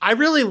I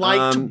really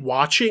liked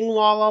watching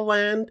La La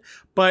Land,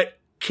 but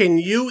can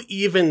you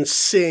even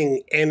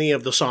sing any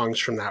of the songs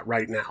from that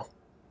right now?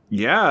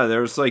 Yeah,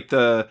 there's like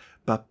the...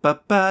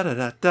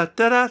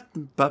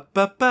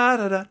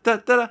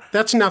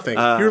 That's nothing.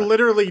 You're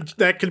literally...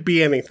 That could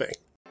be anything.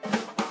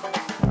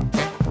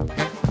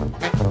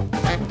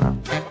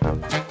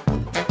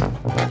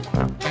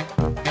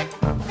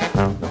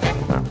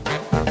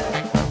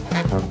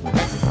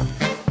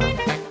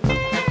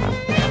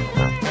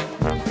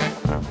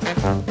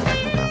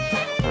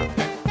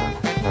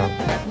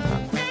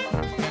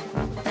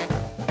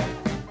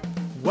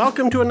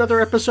 Welcome to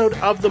another episode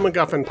of the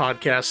MacGuffin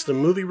Podcast, the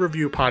movie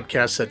review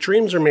podcast that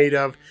dreams are made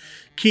of.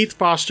 Keith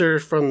Foster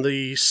from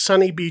the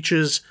sunny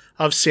beaches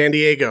of San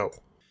Diego.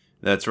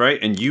 That's right,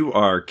 and you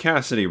are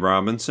Cassidy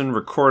Robinson,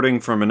 recording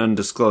from an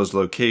undisclosed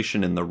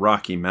location in the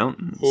Rocky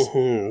Mountains.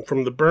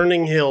 From the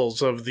burning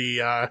hills of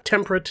the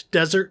temperate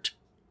desert.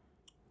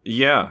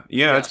 Yeah,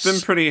 yes. It's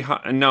been pretty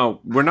hot.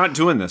 No, we're not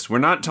doing this. We're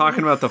not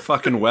talking about the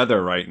fucking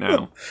weather right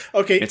now.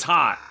 Okay. It's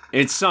hot.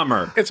 It's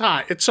summer. It's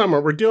hot. It's summer.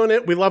 We're doing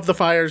it. We love the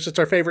fires. It's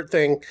our favorite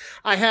thing.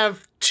 I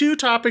have two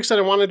topics that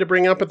I wanted to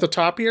bring up at the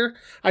top here.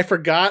 I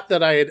forgot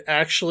that I had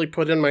actually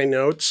put in my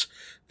notes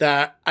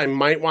that I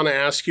might want to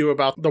ask you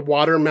about the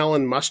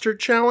watermelon mustard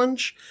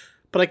challenge,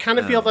 but I kind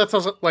of feel that's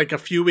like a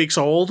few weeks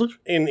old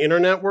in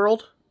internet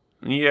world.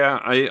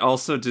 Yeah, I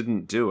also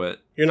didn't do it.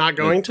 You're not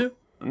going to?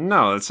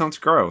 No, that sounds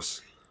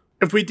gross.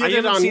 If we did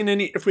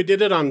if we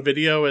did it on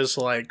video as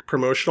like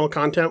promotional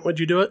content, would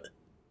you do it?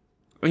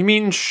 I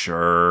mean,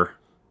 sure.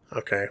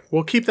 Okay,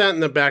 we'll keep that in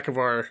the back of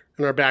our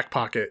back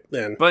pocket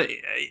then. But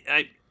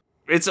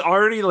it's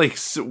already like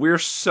we're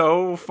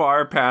so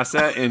far past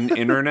that in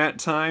internet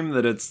time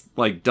that it's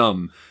like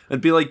dumb.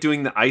 It'd be like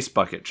doing the ice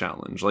bucket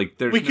challenge. Like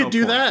we could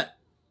do that.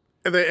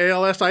 The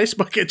ALS Ice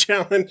Bucket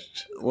Challenge.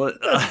 What?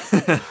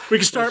 We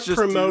can start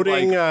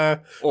promoting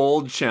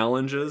old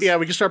challenges. Yeah,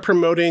 we can start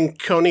promoting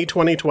Coney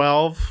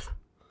 2012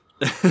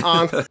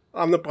 on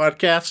the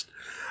podcast.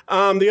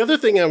 The other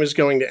thing I was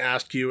going to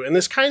ask you, and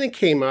this kind of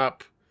came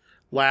up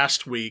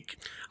last week,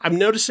 I'm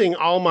noticing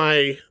all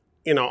my,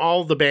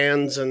 all the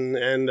bands and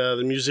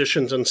the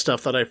musicians and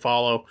stuff that I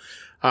follow,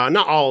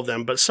 not all of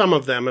them, but some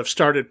of them have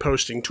started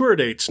posting tour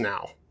dates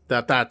now.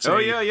 That's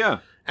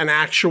an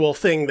actual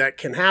thing that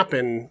can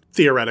happen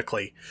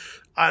theoretically.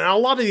 A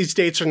lot of these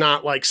dates are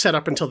not like set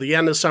up until the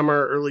end of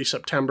summer, early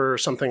September, or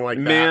something like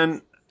that.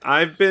 Man,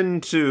 I've been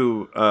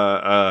to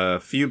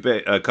a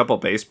couple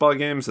baseball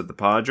games at the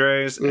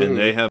Padres, and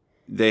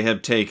they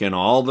have taken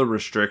all the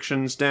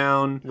restrictions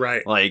down.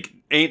 Right. Like,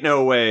 ain't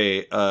no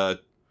way. Well,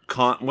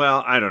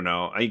 I don't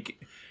know. I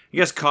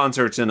guess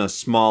concerts in a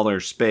smaller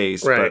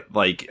space, right. But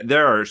like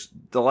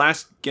the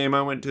last game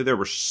I went to, there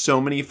were so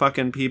many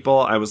fucking people.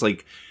 I was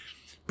like,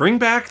 bring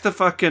back the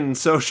fucking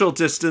social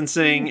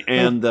distancing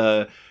and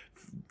the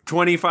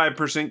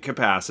 25%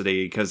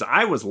 capacity, because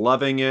I was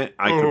loving it.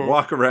 I could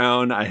walk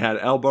around. I had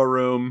elbow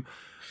room.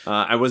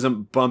 I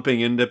wasn't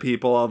bumping into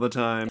people all the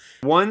time.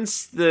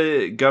 Once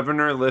the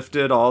governor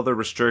lifted all the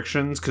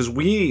restrictions, because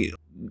we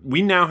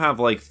now have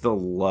like the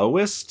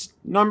lowest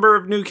number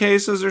of new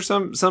cases or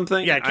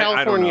something. Yeah,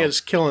 California is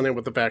killing it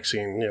with the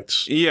vaccine.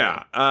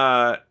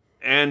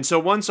 And so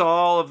once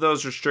all of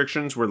those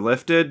restrictions were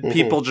lifted,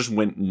 people just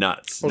went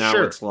nuts. Well, now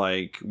sure. It's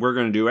like, we're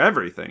going to do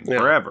everything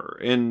forever.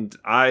 And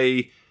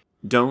I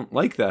don't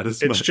like that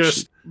as much. It's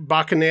just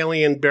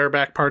bacchanalian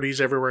bareback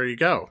parties everywhere you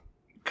go.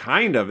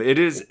 Kind of. It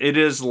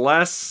is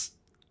less...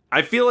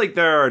 I feel like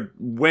there are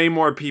way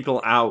more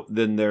people out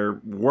than there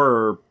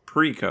were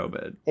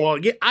pre-COVID. Well,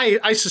 yeah,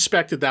 I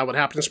suspected that would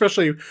happen,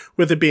 especially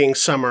with it being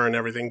summer and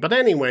everything. But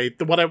anyway,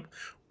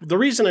 the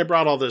reason I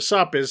brought all this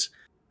up is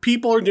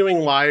people are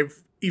doing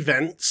live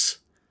events.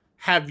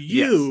 Have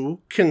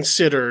you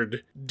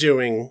considered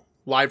doing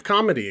live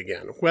comedy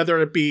again? Whether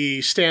it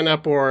be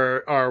stand-up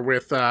or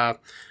with,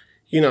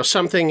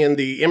 something in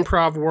the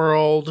improv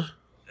world?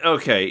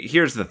 Okay,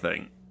 here's the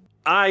thing.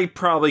 I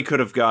probably could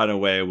have gotten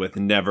away with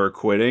never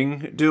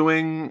quitting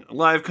doing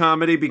live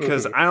comedy,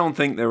 because I don't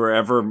think there were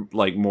ever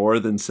like more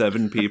than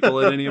 7 people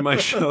at any of my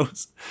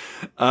shows.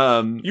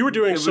 You were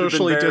doing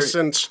socially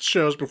distanced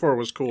shows before it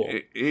was cool.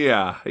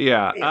 Yeah.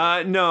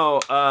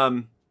 No,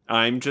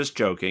 I'm just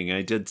joking.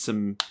 I did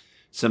some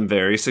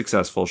very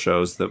successful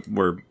shows that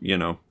were,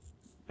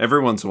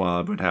 every once in a while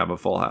I would have a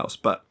full house.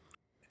 But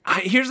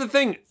here's the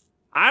thing.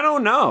 I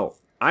don't know.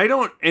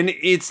 And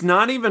it's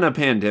not even a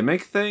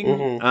pandemic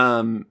thing.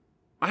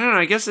 I don't know.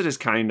 I guess it is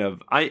kind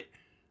of. I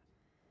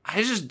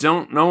just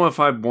don't know if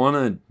I want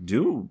to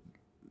do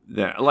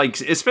that. Like,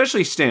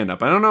 especially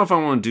stand-up. I don't know if I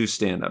want to do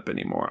stand-up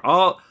anymore.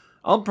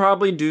 I'll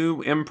probably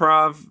do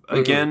improv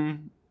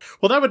again.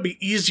 Well, that would be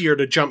easier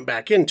to jump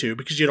back into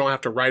because you don't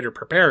have to write or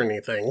prepare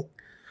anything.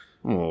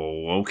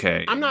 Oh,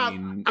 okay. I'm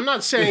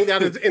not saying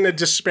that in a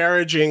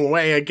disparaging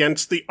way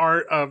against the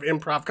art of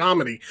improv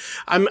comedy.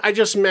 I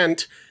just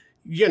meant,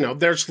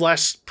 there's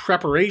less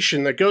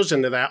preparation that goes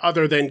into that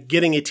other than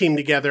getting a team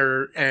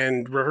together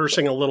and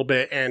rehearsing a little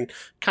bit and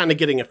kind of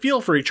getting a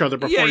feel for each other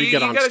before you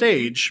get on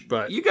stage.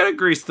 But you got to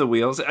grease the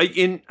wheels.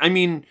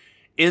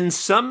 in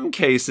some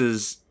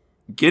cases,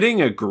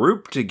 getting a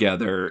group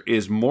together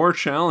is more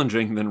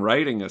challenging than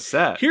writing a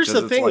set. Here's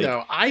the thing,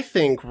 though. I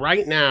think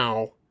right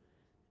now,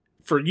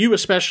 for you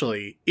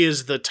especially,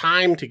 is the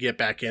time to get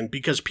back in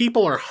because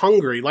people are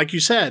hungry. Like you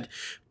said,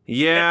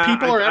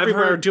 people are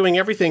everywhere doing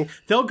everything.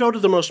 They'll go to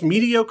the most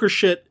mediocre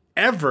shit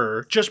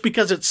ever just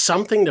because it's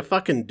something to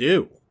fucking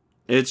do.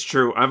 It's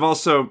true. I've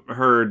also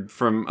heard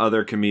from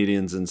other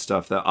comedians and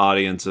stuff that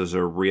audiences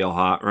are real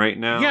hot right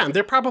now. Yeah,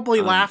 they're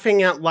probably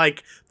laughing at,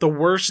 like, the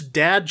worst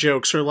dad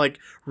jokes or, like,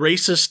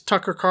 racist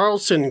Tucker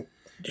Carlson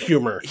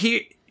humor.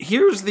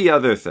 Here's the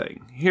other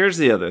thing.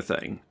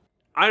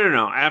 I don't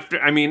know.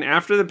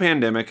 After the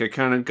pandemic, I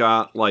kind of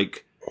got,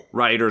 like,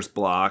 writer's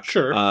block.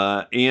 Sure.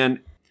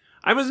 And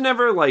I was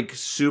never, like,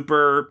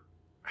 super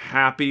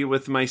happy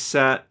with my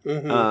set.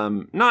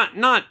 Mm-hmm.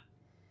 Not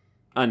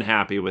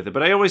unhappy with it,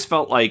 but I always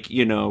felt like,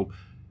 you know,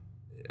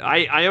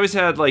 I always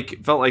felt like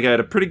I had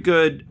a pretty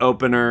good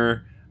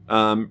opener,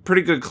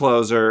 pretty good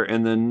closer,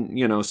 and then,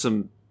 you know,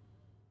 some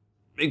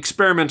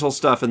experimental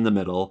stuff in the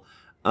middle,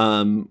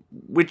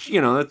 which,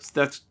 you know,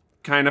 that's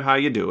kind of how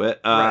you do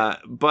it. Right.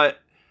 But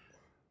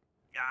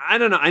I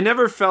don't know. I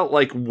never felt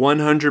like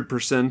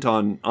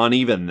 100% on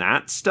even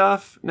that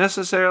stuff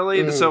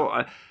necessarily. Mm.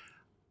 So,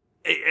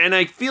 and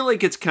I feel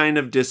like it's kind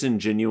of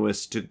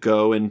disingenuous to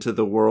go into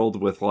the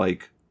world with,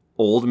 like,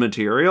 old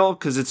material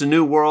because it's a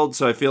new world,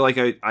 so I feel like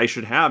I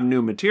should have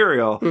new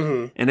material,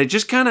 and I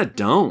just kind of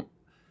don't.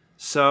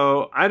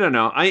 So I don't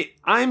know.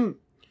 I'm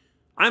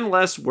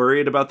less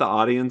worried about the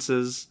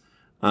audiences.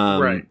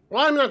 Right.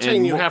 Well, I'm not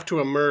saying you have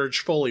to emerge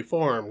fully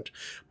formed,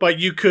 but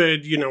you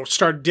could, you know,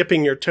 start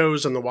dipping your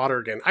toes in the water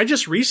again. I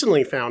just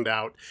recently found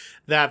out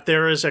that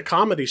there is a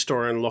Comedy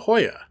Store in La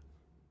Jolla.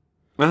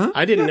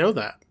 I didn't know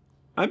that.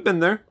 I've been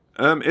there.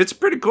 It's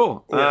pretty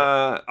cool.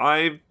 Yeah.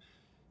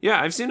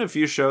 I've seen a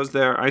few shows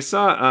there. I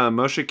saw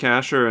Moshe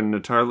Kasher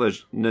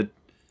and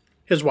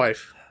His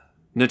wife.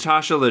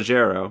 Natasha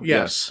Leggero.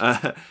 Yes.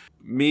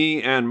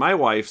 Me and my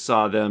wife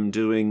saw them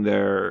doing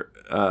their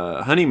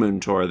honeymoon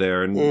tour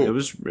there, and it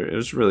was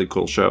a really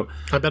cool show.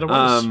 I bet it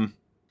was.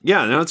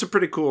 Yeah, no, it's a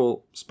pretty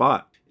cool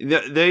spot.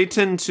 They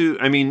tend to,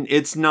 I mean,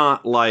 it's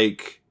not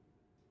like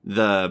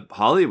the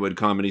Hollywood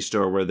Comedy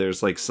Store where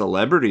there's, like,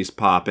 celebrities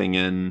popping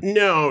in.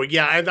 No,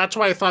 yeah, that's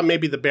why I thought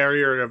maybe the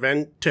barrier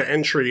to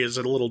entry is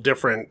a little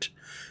different.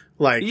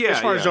 Like, as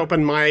far as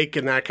open mic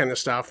and that kind of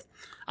stuff.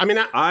 I mean,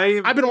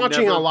 I've been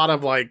watching a lot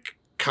of, like,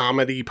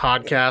 comedy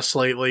podcasts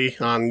lately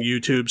on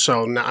YouTube,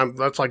 so now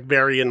that's, like,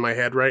 very in my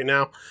head right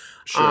now.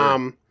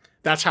 Sure.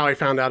 That's how I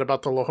found out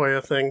about the La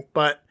Jolla thing.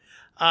 But,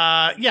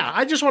 yeah,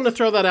 I just want to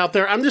throw that out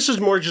there. This is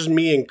more just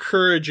me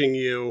encouraging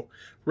you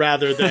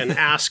rather than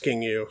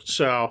asking you.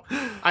 So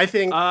I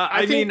think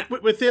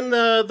within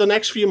the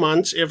next few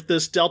months, if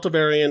this Delta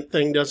variant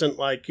thing doesn't,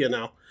 like, you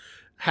know,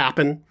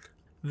 happen,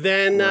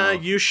 then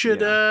you should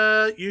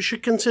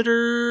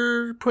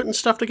consider putting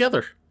stuff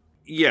together.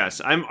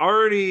 Yes, I've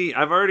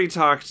already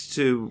talked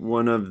to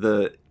one of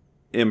the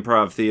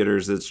improv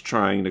theaters that's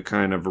trying to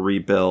kind of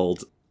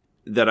rebuild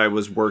that I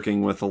was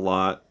working with a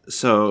lot.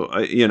 So,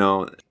 you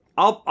know,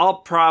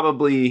 I'll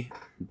probably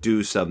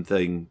do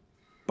something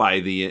by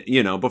the,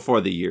 you know,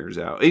 before the year's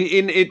out.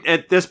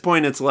 At this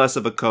point, it's less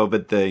of a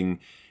COVID thing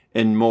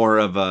and more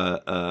of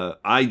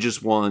I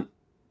just want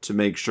to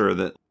make sure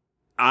that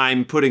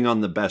I'm putting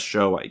on the best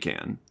show I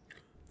can.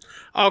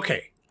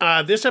 Okay.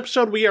 This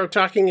episode, we are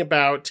talking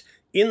about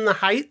In the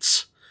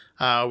Heights,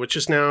 which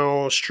is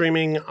now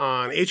streaming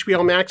on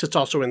HBO Max. It's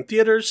also in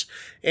theaters.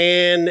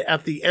 And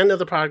at the end of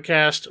the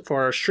podcast,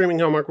 for our streaming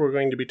homework, we're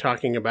going to be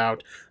talking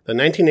about the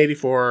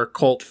 1984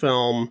 cult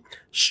film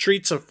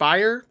Streets of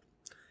Fire.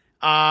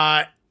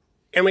 And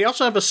we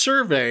also have a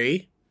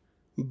survey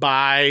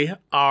by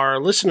our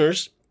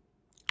listeners.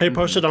 They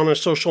posted on our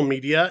social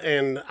media,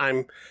 and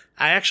I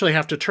actually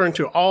have to turn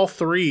to all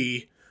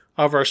three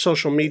of our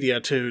social media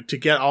to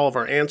get all of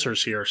our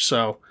answers here.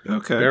 So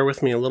bear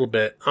with me a little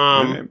bit.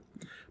 Right.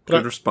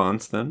 Good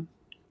response then.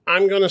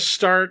 I'm going to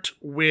start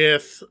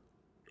with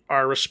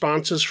our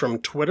responses from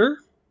Twitter.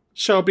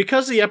 So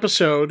because the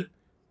episode,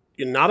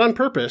 not on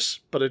purpose,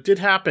 but it did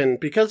happen,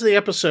 because the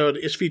episode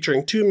is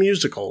featuring two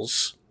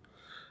musicals,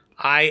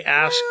 I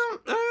asked...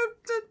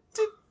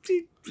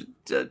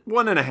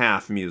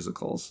 1.5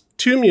 musicals.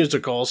 Two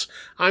musicals.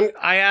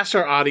 I asked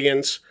our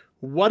audience,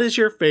 what is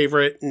your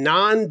favorite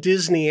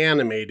non-Disney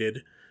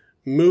animated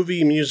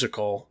movie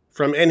musical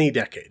from any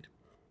decade?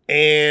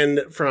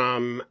 And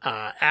from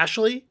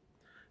Ashley,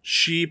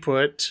 she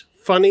put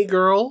Funny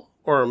Girl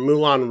or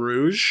Moulin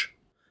Rouge.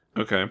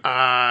 Okay.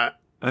 I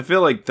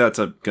feel like that's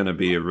going to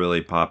be a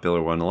really popular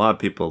one. A lot of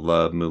people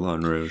love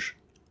Moulin Rouge.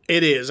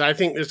 It is. I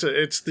think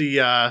it's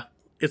the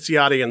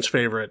audience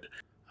favorite.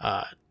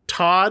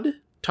 Todd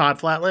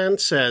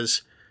Flatland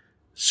says,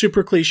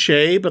 super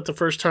cliche, but the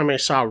first time I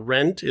saw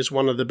Rent is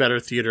one of the better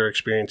theater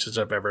experiences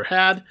I've ever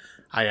had.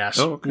 I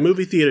asked,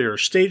 movie theater or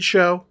stage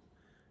show?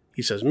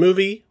 He says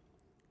movie.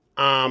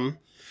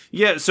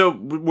 Yeah, so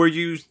were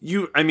you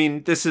I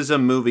mean, this is a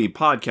movie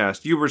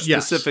podcast. You were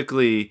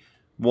specifically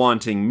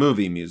wanting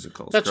movie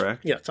musicals,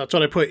 correct? Yes, that's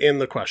what I put in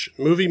the question.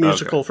 Movie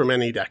musical from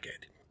any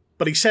decade.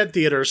 But he said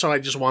theater, so I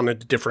just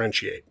wanted to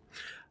differentiate.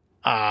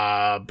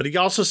 But he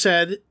also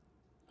said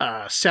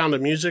Sound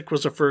of Music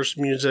was the first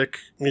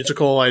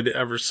musical I'd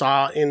ever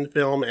saw in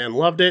film and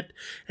loved it.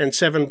 And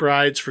Seven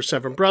Brides for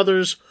Seven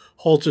Brothers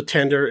holds a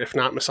tender, if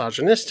not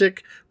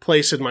misogynistic,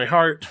 place in my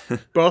heart.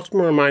 Both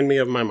remind me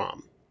of my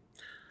mom.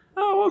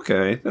 Oh,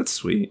 okay. That's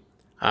sweet.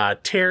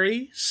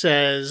 Terry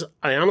says,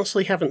 I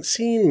honestly haven't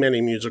seen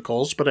many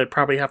musicals, but I'd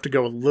probably have to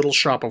go with Little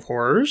Shop of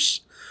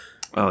Horrors.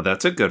 Oh,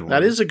 that's a good one.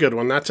 That is a good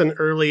one. That's an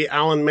early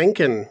Alan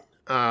Menken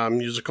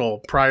musical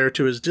prior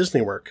to his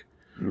Disney work.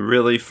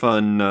 Really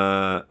fun.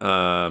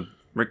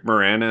 Rick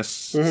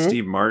Moranis,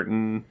 Steve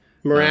Martin.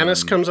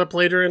 Moranis comes up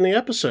later in the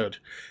episode.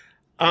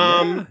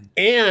 And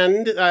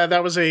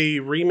that was a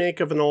remake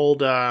of an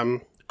old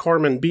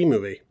Corman B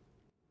movie.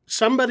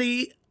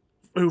 Somebody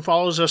who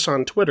follows us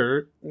on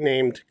Twitter,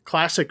 named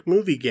Classic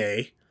Movie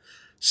Gay,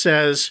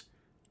 says,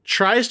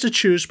 tries to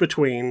choose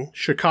between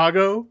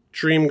Chicago,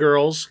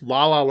 Dreamgirls,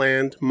 La La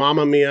Land,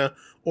 Mamma Mia,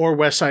 or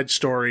West Side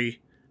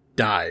Story,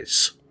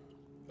 dies.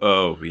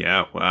 Oh,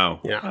 yeah, wow.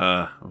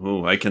 Yeah.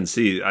 I can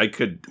see. I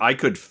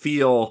could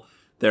feel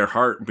their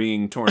heart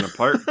being torn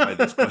apart by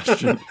this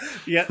question.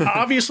 Yeah,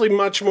 obviously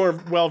much more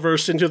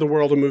well-versed into the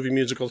world of movie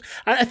musicals.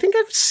 I think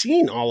I've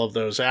seen all of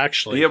those,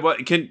 actually. Yeah,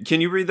 what can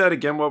you read that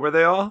again? What were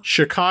they all?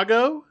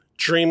 Chicago,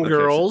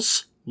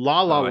 Dreamgirls,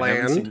 La La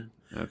Land,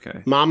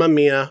 Mamma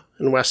Mia,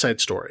 and West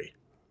Side Story.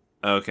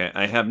 Okay,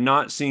 I have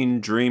not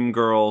seen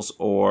Dreamgirls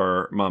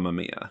or Mamma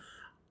Mia.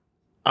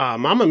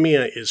 Mamma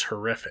Mia is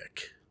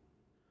horrific.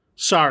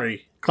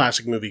 Sorry,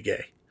 Classic Movie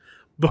Gay.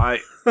 But,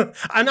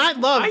 and I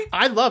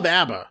love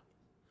ABBA.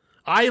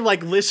 I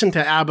listen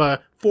to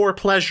ABBA for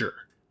pleasure.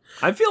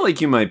 I feel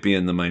like you might be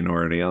in the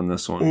minority on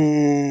this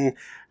one.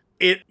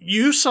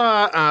 You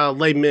saw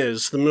Les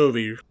Mis, the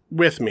movie,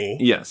 with me.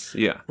 Yes,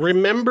 yeah.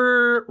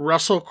 Remember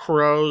Russell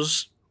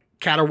Crowe's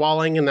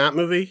caterwauling in that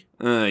movie?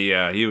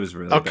 Yeah, he was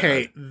really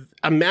bad.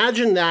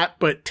 Imagine that,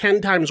 but 10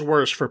 times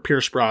worse for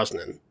Pierce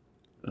Brosnan.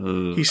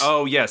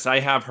 Oh, yes, I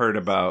have heard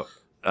about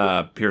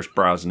Pierce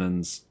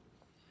Brosnan's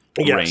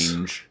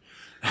range.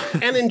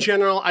 And in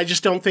general, I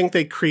just don't think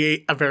they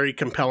create a very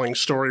compelling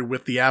story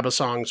with the ABBA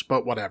songs,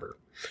 but whatever.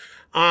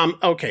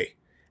 Okay.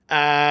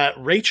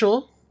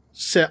 Rachel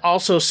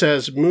also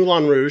says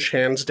Moulin Rouge,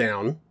 hands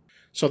down.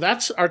 So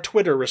that's our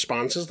Twitter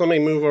responses. Let me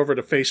move over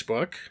to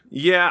Facebook.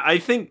 Yeah, I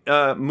think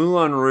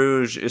Moulin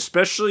Rouge,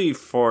 especially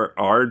for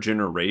our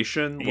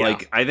generation,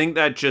 I think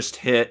that just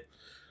hit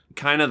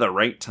kind of the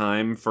right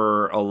time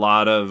for a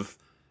lot of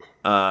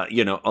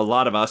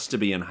us to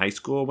be in high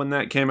school when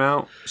that came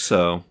out.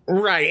 So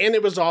right, and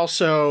it was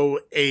also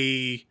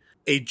a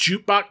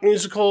jukebox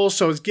musical,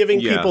 so it's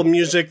giving people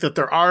music that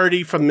they're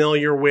already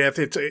familiar with.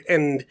 It's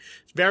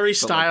very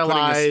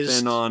stylized. Putting a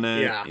spin on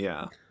it.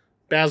 Yeah.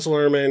 Baz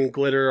Luhrmann,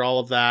 glitter, all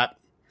of that.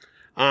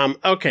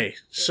 Okay,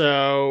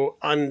 so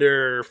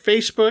under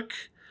Facebook,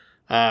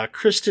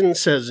 Kristen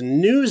says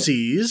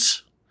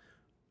Newsies.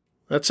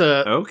 That's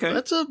an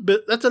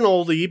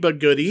oldie but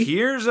goodie.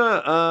 Here's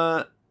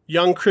a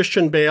young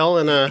Christian Bale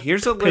in a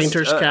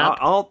painter's cap.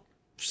 I'll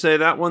say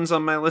that one's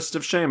on my list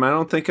of shame. I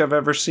don't think I've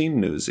ever seen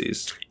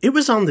Newsies. It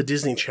was on the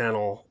Disney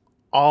Channel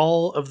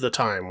all of the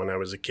time when I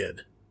was a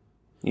kid.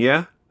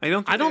 Yeah? I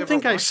don't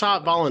think I saw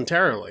it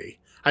voluntarily.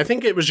 I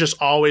think it was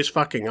just always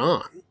fucking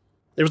on.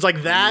 It was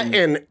like that,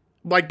 and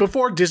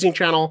before Disney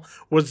Channel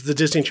was the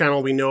Disney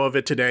Channel we know of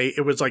it today,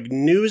 it was like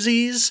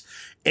Newsies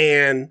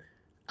and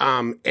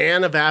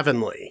Anne of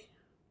Avonlea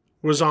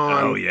was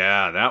on. Oh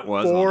yeah, that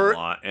was on a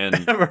lot, and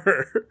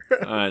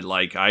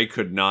I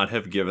could not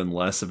have given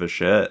less of a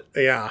shit.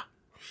 Yeah.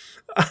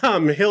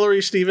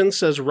 Hillary Stevens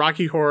says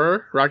Rocky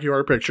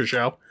Horror Picture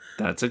Show.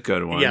 That's a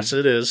good one. Yes,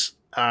 it is.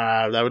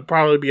 That would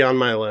probably be on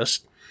my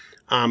list.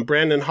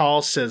 Brandon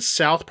Hall says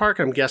South Park.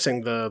 I'm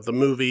guessing the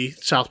movie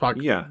South Park.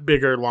 Yeah.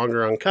 Bigger,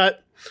 longer,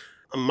 uncut.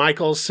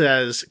 Michael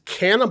says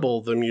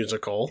Cannibal the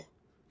Musical.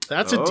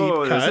 That's a deep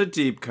cut. That's a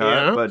deep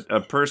cut, but a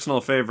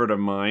personal favorite of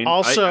mine.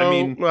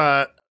 Also,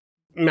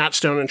 Matt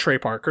Stone and Trey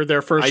Parker,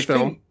 their first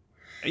film.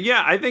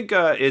 I think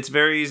it's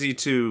very easy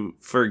to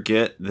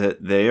forget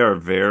that they are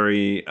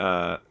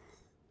they're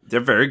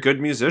very good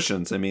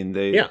musicians. I mean,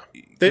 they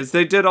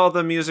did all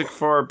the music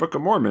for Book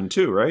of Mormon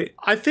too, right?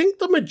 I think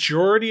the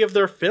majority of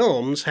their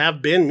films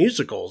have been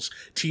musicals.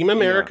 Team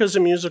America's a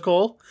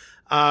musical.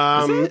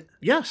 Is it?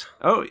 Yes.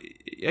 Oh,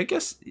 I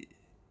guess.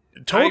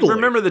 Totally. I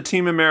remember the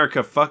Team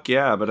America. Fuck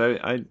yeah, but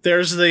I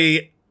there's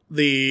the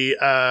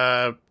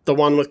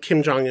one with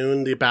Kim Jong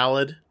Un, the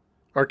ballad,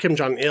 or Kim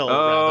Jong Il.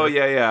 Oh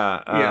rather.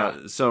 yeah.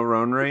 So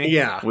Ronry.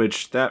 Yeah,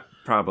 which that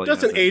probably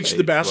doesn't age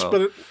the best,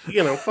 well.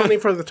 But funny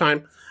for the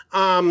time.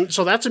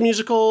 So that's a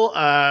musical.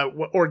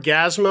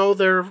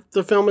 Orgasmo,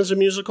 the film is a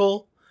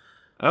musical.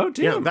 Oh,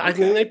 damn. Yeah, I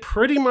mean, they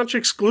pretty much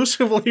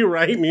exclusively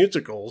write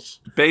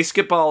musicals.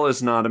 Basketball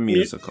is not a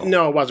musical.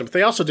 No, it wasn't. But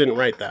they also didn't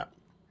write that.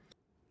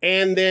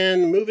 And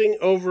then moving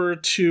over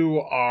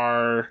to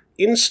our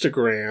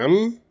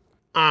Instagram.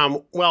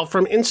 From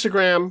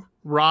Instagram,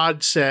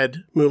 Rod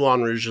said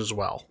Moulin Rouge as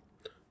well.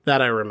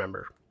 That I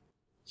remember.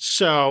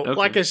 So,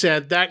 like I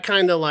said, that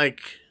kind of like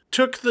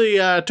took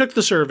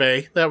the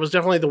survey. That was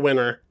definitely the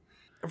winner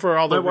for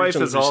all the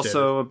reasons. My wife is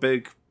also a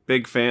big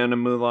fan of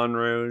Moulin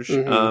Rouge.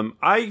 Mm-hmm.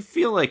 I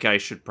feel like I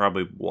should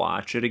probably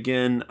watch it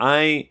again.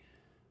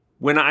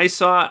 When I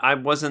saw it, I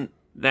wasn't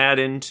that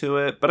into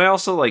it, but I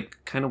also like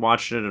kind of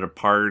watched it at a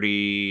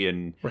party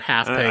and we're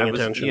half paying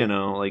attention. You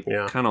know, like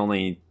kind of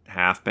only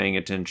half paying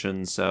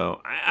attention.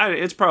 So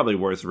it's probably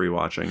worth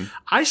rewatching.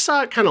 I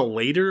saw it kind of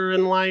later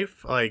in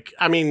life. Like,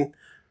 I mean,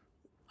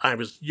 I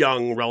was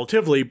young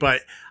relatively,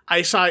 but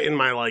I saw it in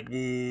my like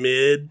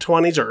mid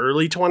 20s or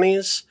early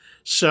 20s.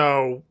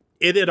 So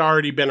it had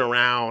already been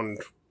around,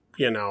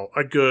 you know,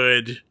 a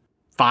good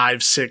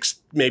 5, 6,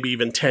 maybe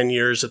even 10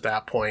 years at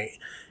that point.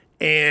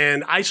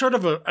 And I sort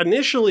of,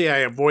 initially I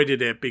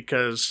avoided it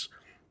because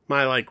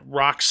my like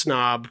rock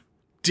snob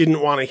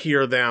didn't want to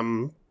hear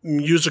them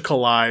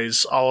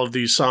musicalize all of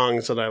these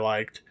songs that I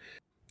liked.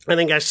 I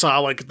think I saw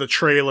like the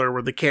trailer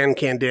where the Can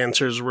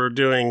Dancers were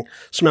doing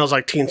Smells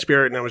Like Teen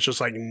Spirit, and I was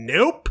just like,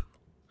 nope.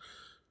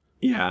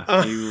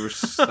 Yeah, you were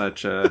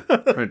such a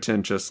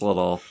pretentious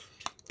little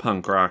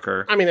punk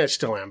rocker. I mean, I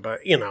still am,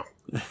 but you know.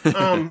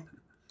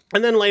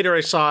 And then later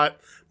I saw it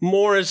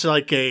more as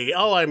like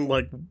I'm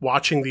like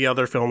watching the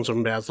other films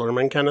of Baz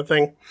Luhrmann kind of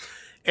thing.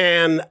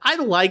 And I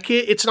like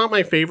it. It's not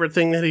my favorite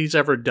thing that he's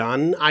ever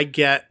done. I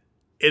get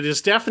it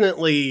is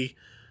definitely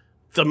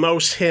the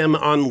most him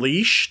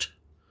unleashed.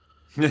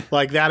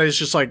 Like that is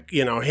just like,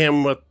 you know,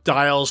 him with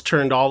dials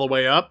turned all the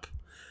way up.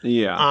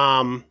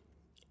 Yeah.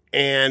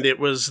 And it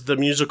was the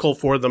musical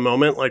for the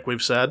moment, like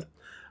we've said.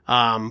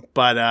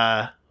 But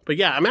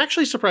yeah, I'm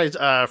actually surprised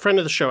a friend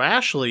of the show,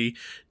 Ashley,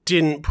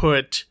 didn't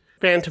put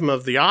Phantom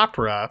of the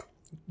Opera,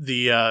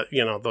 the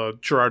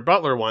Gerard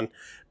Butler one,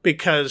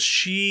 because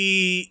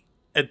she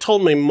had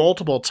told me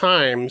multiple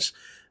times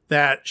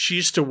that she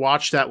used to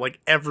watch that like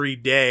every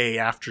day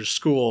after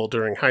school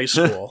during high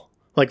school.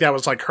 Like that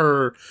was like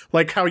her,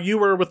 like how you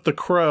were with The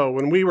Crow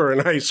when we were in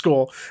high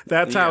school.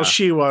 That's how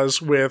she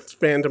was with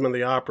Phantom of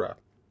the Opera.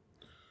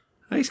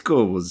 High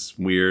school was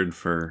weird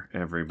for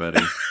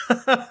everybody.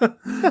 A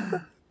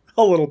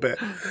little bit.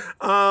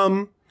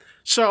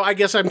 So I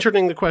guess I'm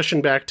turning the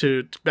question back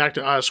to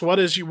us. What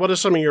is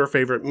some of your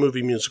favorite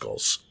movie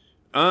musicals?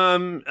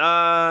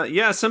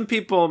 Yeah, some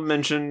people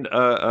mentioned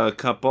a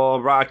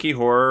couple. Rocky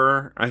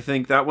Horror. I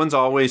think that one's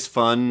always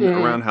fun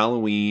around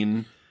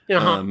Halloween.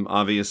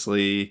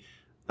 Obviously.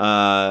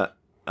 I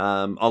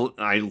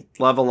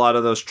love a lot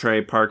of those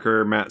Trey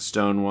Parker, Matt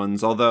Stone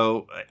ones,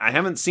 although I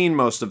haven't seen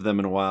most of them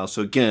in a while.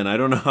 So again, I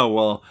don't know how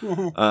well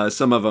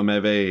some of them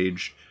have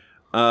aged.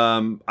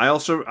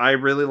 I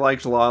really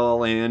liked La La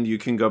Land. You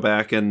can go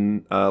back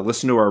and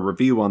listen to our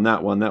review on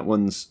that one. That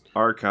one's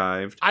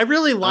archived. I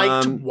really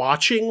liked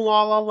watching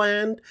La La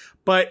Land,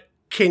 but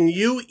can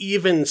you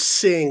even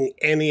sing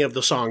any of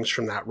the songs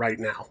from that right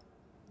now?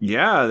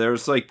 Yeah,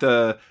 there's like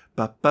the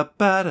that's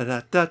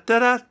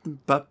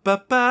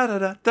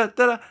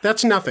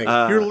nothing.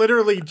 You're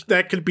literally,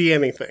 that could be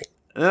anything.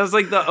 That was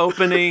like the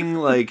opening,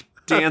 like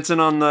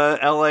dancing on the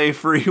LA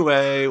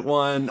freeway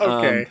one.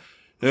 Okay.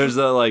 There's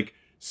a like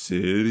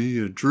City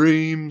of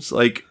Dreams.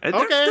 Like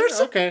there's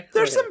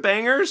some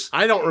bangers.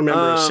 I don't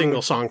remember a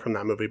single song from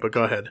that movie, but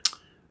go ahead.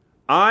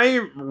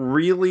 I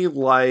really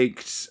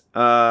liked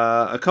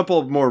a couple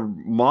of more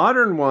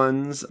modern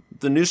ones.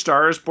 The New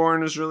Star is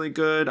Born is really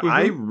good. Mm-hmm.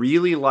 I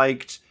really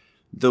liked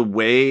the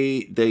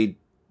way they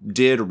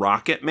did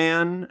Rocket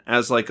Man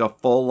as like a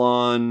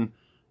full-on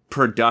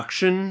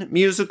production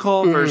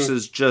musical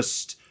versus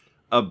just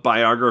a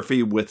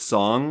biography with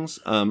songs.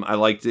 I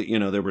liked it. You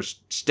know, there were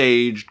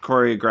staged,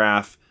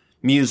 choreographed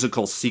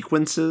musical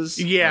sequences.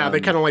 Yeah,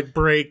 they kind of like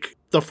break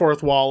the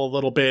fourth wall a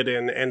little bit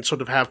and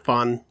sort of have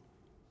fun.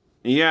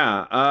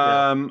 Yeah.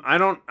 I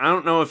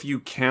don't know if you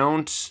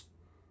count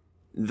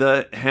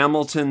the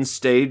Hamilton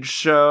stage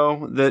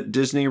show that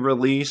Disney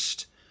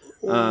released.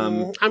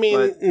 I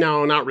mean,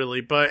 no, not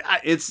really, but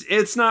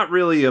it's not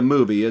really a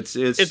movie. It's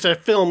a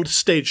filmed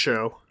stage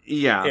show.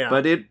 Yeah.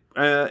 But it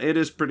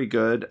is pretty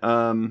good.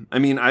 I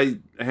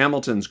mean,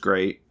 Hamilton's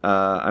great.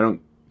 I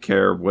don't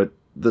care what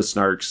the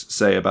snarks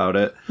say about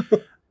it.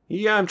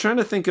 Yeah, I'm trying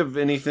to think of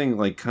anything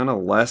like kind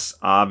of less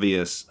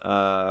obvious.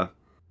 I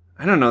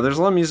don't know. There's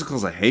a lot of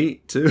musicals I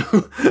hate too.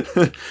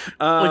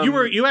 Well,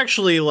 you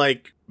actually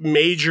like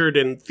majored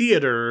in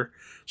theater,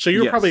 so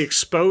you were probably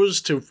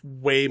exposed to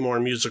way more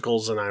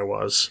musicals than I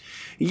was.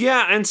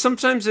 Yeah, and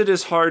sometimes it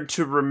is hard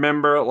to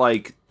remember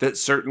like that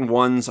certain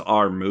ones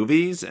are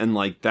movies, and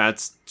like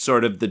that's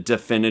sort of the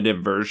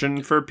definitive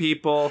version for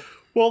people.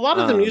 Well, a lot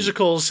of the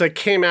musicals that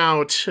came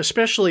out,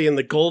 especially in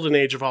the golden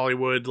age of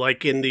Hollywood,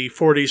 like in the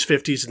 40s,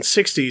 50s, and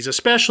 60s,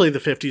 especially the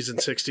 50s and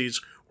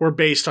 60s, were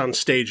based on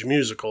stage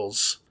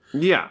musicals.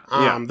 Yeah.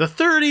 The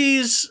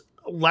 30s,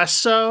 less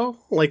so.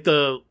 Like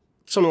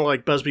some of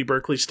like Busby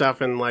Berkeley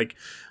stuff and like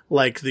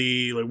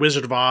the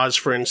Wizard of Oz,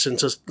 for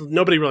instance.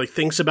 Nobody really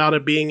thinks about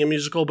it being a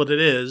musical, but it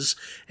is.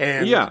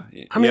 And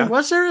I mean,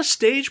 was there a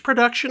stage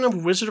production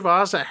of Wizard of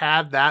Oz that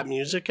had that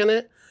music in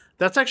it?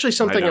 That's actually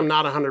something I'm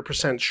not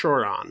 100%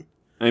 sure on.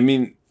 I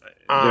mean,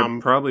 there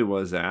probably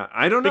was that.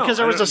 I don't know. Because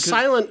there was a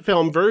silent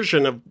film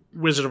version of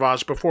Wizard of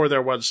Oz before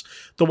there was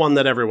the one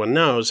that everyone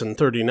knows in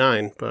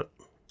 39, but...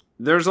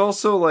 There's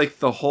also, like,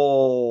 the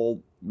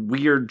whole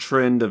weird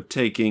trend of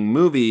taking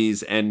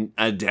movies and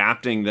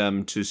adapting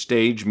them to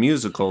stage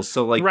musicals.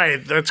 So, like...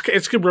 Right,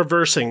 it's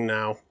reversing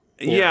now.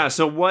 Yeah,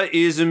 so what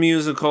is a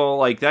musical?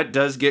 Like, that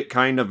does get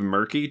kind of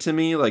murky to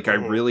me. Like, I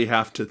really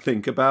have to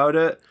think about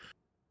it.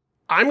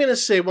 I'm going to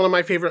say one of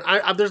my favorite...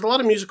 there's a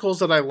lot of musicals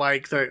that I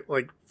like, that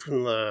like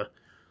from the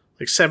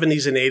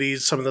 70s and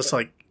 80s. Some of this,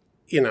 like,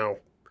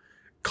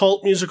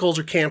 cult musicals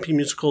or campy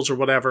musicals or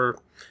whatever.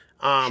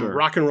 Sure.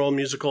 Rock and roll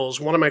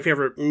musicals. One of my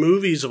favorite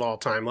movies of all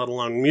time, let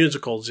alone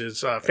musicals,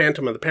 is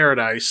Phantom of the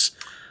Paradise.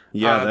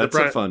 Yeah, that's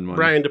a fun one.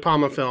 Brian De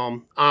Palma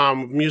film.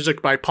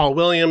 Music by Paul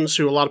Williams,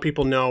 who a lot of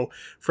people know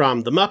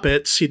from The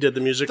Muppets. He did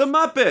the music... The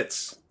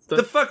Muppets!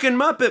 The fucking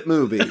Muppet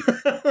movie!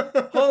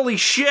 Holy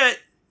shit!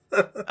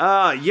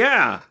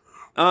 Yeah.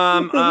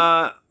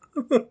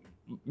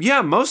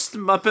 Yeah, most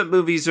Muppet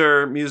movies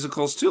are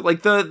musicals, too.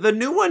 Like, the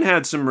new one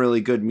had some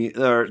really good...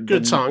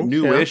 good songs.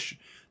 Newish. Yeah.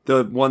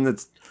 The one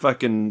that's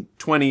fucking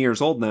 20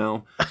 years old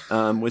now,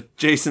 with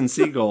Jason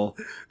Segel.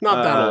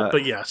 Not that old,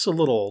 but yes, a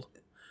little old.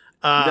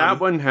 That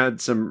one had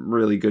some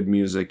really good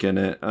music in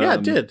it. Yeah,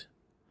 it did.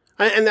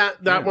 And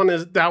that one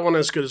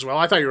is good as well.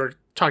 I thought you were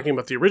talking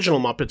about the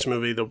original Muppets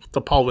movie,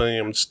 the Paul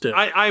Williams did.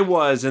 I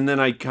was, and then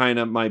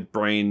my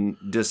brain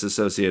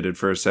disassociated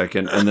for a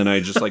second, and then I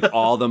just, like,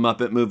 all the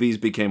Muppet movies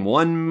became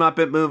one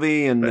Muppet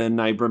movie, and then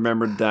I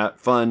remembered that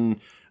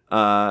fun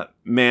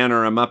Man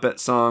or a Muppet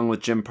song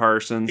with Jim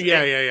Parsons.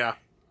 Yeah.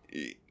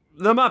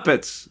 The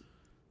Muppets,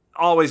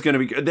 always going to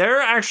be good. They're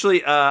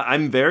actually,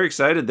 I'm very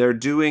excited, they're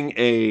doing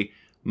a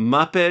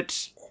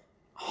Muppet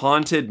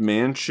Haunted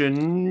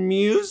Mansion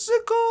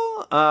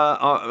musical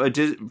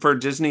for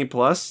Disney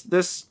Plus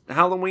this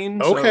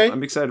Halloween. Okay. So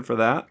I'm excited for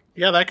that.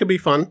 Yeah, that could be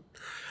fun.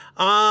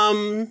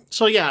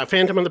 So yeah,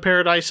 Phantom of the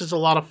Paradise is a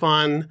lot of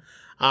fun.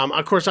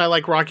 Of course, I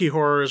like Rocky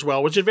Horror as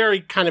well, which is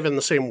very kind of in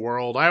the same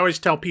world. I always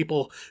tell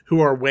people who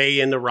are way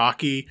into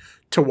Rocky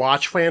to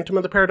watch Phantom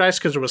of the Paradise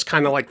because it was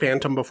kind of like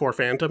Phantom before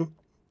Phantom.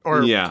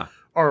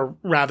 Or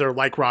rather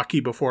like Rocky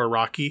before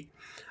Rocky.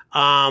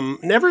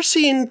 Never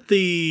seen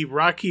the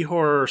Rocky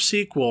Horror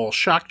sequel,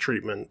 Shock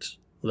Treatment,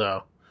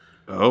 though.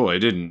 Oh, I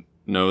didn't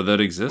know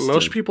that existed.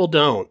 Most people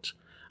don't.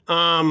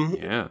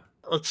 Yeah.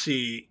 Let's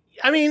see.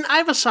 I mean, I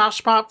have a soft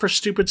spot for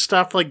stupid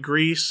stuff like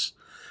Grease.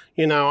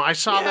 I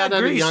saw that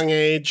at a young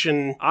age.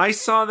 And I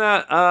saw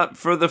that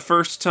for the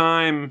first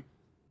time,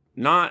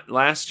 not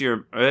last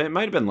year. It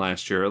might have been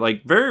last year,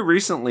 like very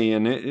recently.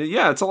 And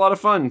it's a lot of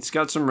fun. It's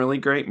got some really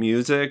great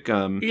music.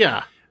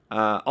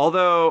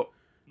 Although...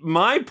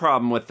 my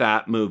problem with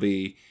that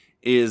movie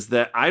is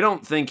that I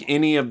don't think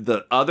any of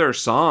the other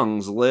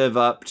songs live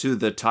up to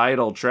the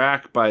title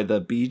track by the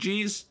Bee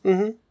Gees.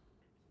 Mm-hmm.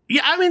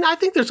 Yeah, I mean, I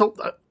think there's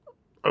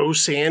Oh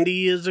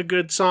Sandy is a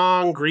good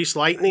song. Grease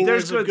Lightning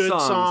is a good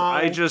song.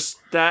 I just,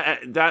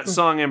 that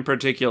song in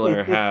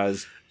particular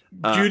has...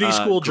 Beauty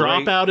School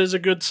Dropout is a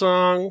good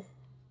song.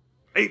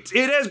 It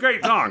has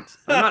great songs.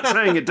 I'm not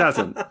saying it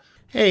doesn't.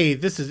 Hey,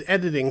 this is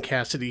Editing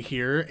Cassidy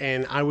here,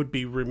 and I would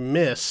be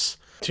remiss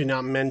to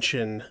not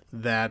mention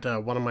that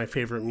one of my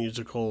favorite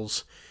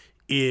musicals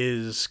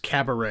is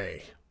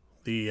Cabaret,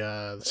 the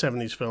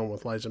 70s film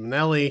with Liza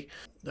Minnelli,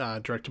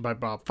 directed by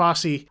Bob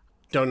Fosse.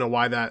 Don't know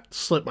why that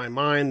slipped my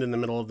mind in the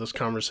middle of this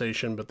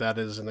conversation, but that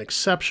is an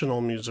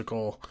exceptional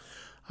musical.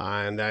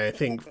 And I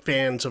think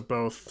fans of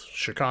both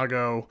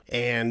Chicago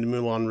and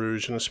Moulin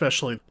Rouge, and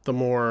especially the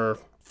more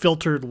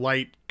filtered,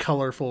 light,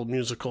 colorful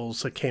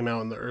musicals that came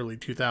out in the early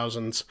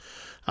 2000s,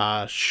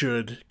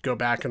 should go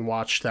back and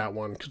watch that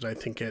one, because I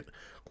think it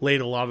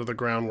laid a lot of the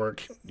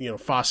groundwork,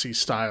 Fosse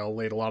style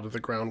laid a lot of the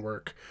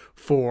groundwork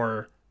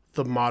for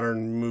the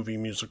modern movie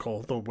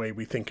musical, the way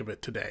we think of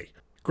it today.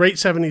 Great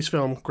 70s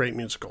film, great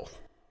musical.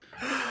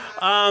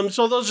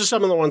 So those are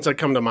some of the ones that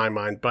come to my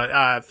mind.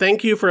 But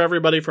thank you for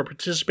everybody for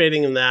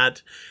participating in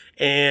that.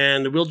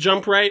 And we'll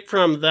jump right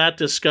from that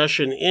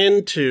discussion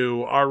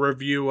into our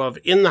review of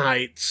In the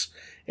Heights.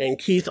 And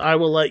Keith, I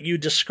will let you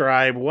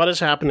describe what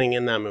is happening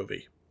in that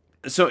movie.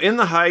 So In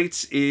the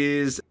Heights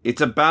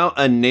it's about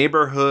a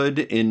neighborhood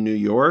in New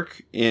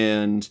York.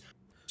 And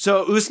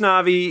so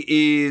Usnavi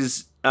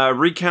is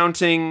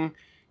recounting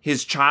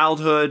his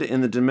childhood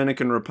in the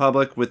Dominican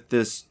Republic with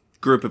this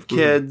group of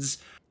kids.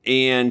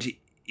 And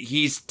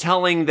he's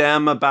telling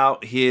them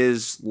about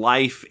his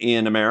life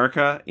in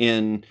America,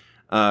 in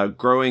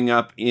growing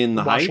up in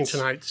the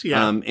Washington Heights,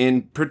 yeah.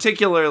 And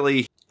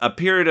particularly a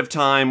period of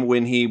time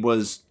when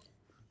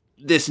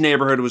this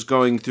neighborhood was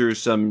going through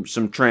some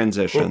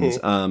transitions.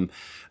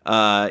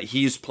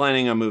 He's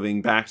planning on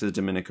moving back to the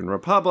Dominican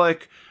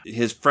Republic.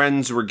 His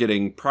friends were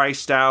getting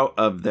priced out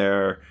of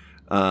their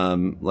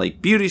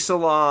beauty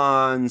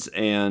salons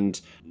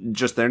and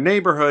just their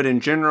neighborhood in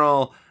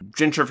general.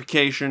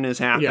 Gentrification is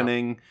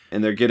happening,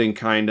 and they're getting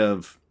kind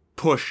of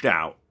pushed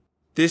out.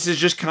 This is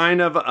just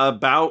kind of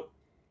about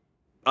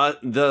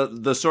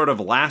the sort of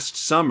last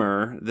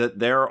summer that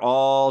they're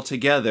all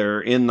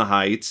together in the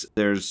Heights.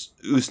 There's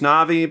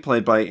Usnavi,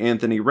 played by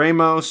Anthony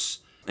Ramos,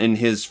 and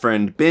his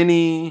friend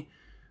Benny,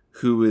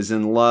 who is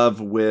in love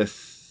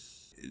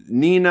with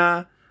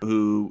Nina,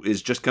 who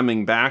is just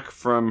coming back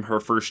from her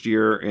first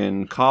year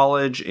in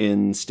college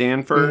in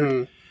Stanford.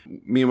 Mm-hmm.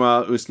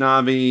 Meanwhile,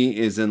 Usnavi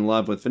is in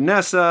love with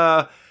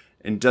Vanessa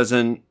and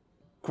doesn't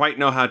quite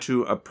know how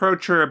to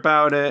approach her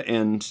about it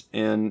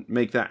and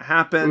make that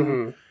happen.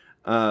 Mm-hmm.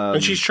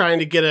 And she's trying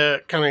to get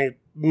a kind of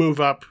move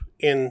up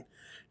in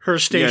her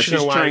station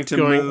in life,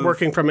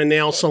 working from a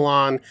nail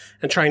salon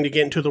and trying to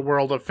get into the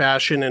world of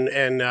fashion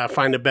and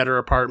find a better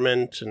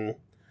apartment and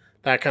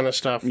that kind of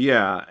stuff.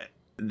 Yeah.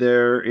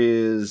 There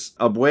is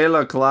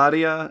Abuela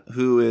Claudia,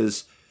 who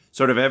is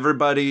sort of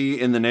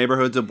everybody in the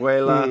neighborhood's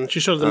abuela.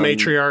 She's sort of the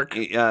matriarch.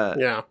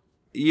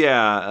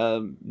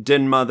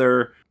 Den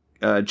mother.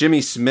 Jimmy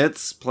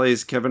Smits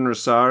plays Kevin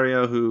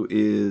Rosario, who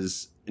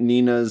is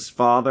Nina's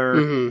father.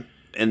 Mm-hmm.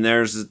 And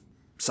there's a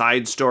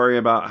side story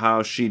about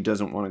how she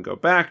doesn't want to go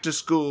back to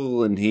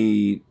school and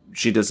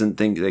she doesn't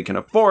think they can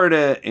afford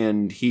it.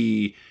 And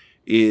he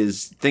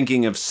is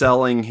thinking of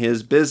selling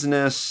his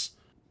business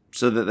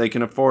so that they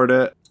can afford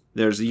it.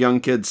 There's a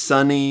young kid,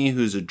 Sonny,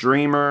 who's a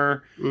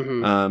dreamer,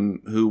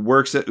 mm-hmm. Who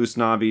works at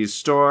Usnavi's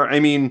store. I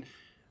mean,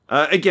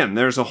 again,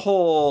 there's a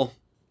whole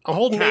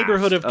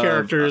neighborhood of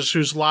characters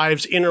whose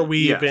lives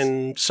interweave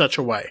in such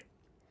a way.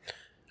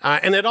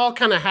 And it all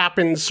kind of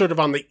happens sort of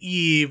on the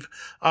eve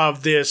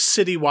of this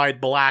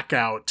citywide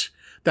blackout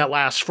that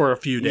lasts for a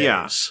few days.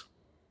 Yeah.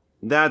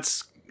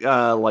 That's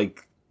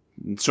like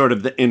sort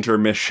of the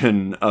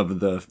intermission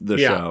of the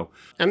show.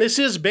 And this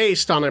is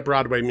based on a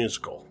Broadway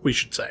musical, we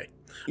should say.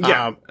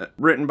 Yeah,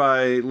 written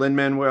by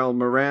Lin-Manuel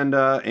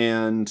Miranda,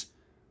 and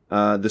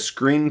the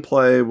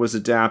screenplay was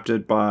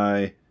adapted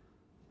by,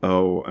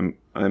 I'm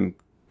going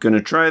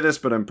to try this,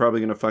 but I'm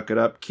probably going to fuck it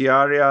up,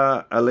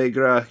 Chiara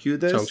Allegra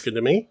Hudes. Sounds good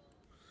to me.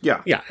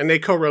 Yeah. Yeah, and they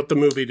co-wrote the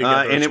movie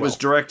together and it was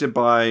directed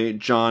by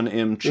John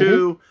M.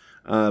 Chu,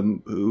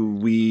 who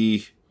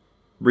we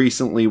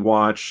recently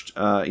watched,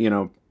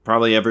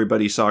 probably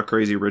everybody saw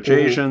Crazy Rich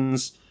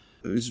Asians,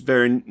 who's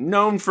very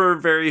known for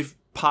very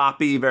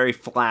poppy, very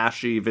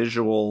flashy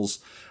visuals.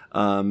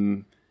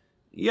 And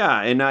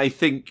I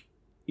think,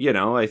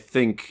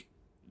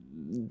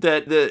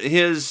 that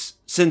his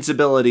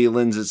sensibility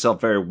lends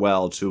itself very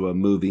well to a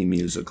movie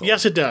musical.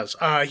 Yes, it does.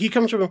 He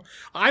comes from,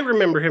 I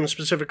remember him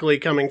specifically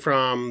coming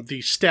from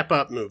the Step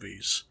Up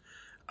movies.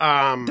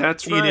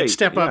 That's right. He did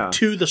Step Up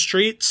to the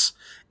Streets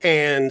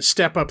and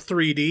Step Up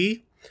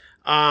 3D.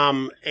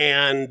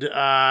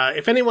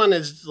 If anyone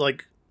has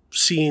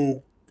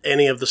seen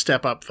any of the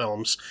Step Up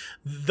films,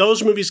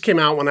 those movies came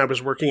out when I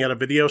was working at a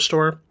video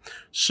store.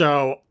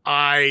 So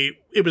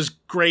it was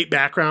great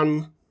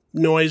background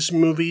noise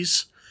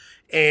movies.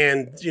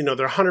 And,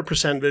 they're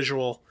 100%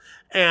 visual.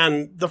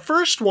 And the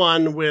first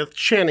one with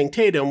Channing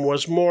Tatum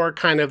was more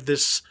kind of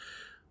this,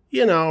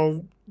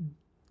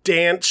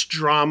 dance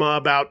drama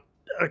about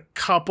a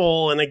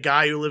couple and a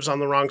guy who lives on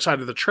the wrong side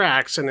of the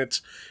tracks. And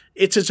it's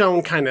its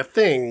own kind of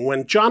thing.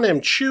 When John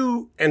M.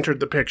 Chu entered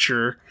the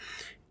picture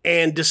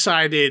and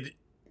decided,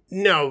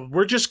 no,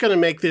 we're just going to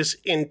make this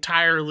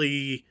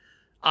entirely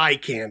eye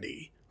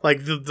candy.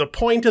 Like the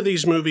point of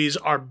these movies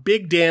are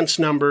big dance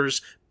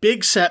numbers,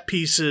 big set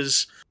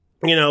pieces,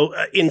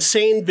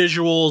 insane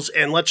visuals,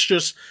 and let's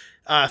just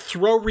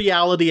throw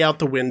reality out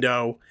the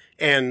window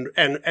and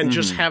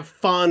just have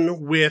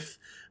fun with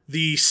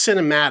the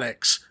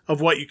cinematics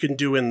of what you can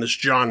do in this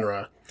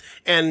genre.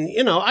 And,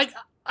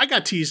 I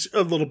got teased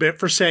a little bit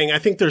for saying I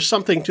think there's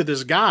something to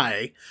this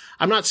guy.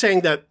 I'm not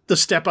saying that the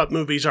Step Up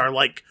movies are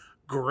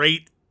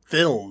great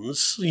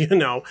films,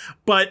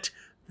 but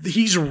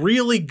he's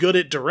really good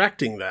at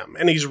directing them,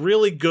 and he's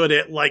really good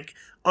at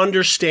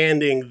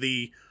understanding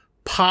the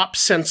pop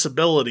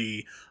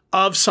sensibility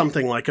of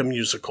something like a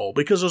musical,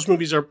 because those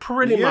movies are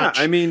pretty much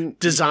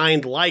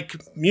designed like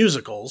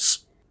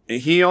musicals.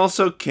 He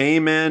also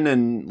came in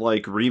and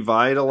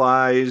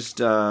revitalized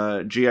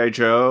G.I.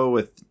 Joe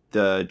with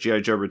the G.I.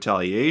 Joe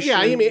Retaliation. Yeah,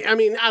 I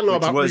don't know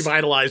about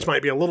revitalized,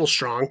 might be a little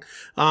strong.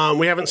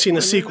 We haven't seen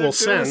a sequel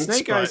since.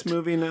 Snake Eyes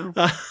movie now.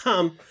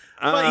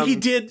 But he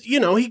did,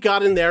 he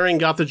got in there and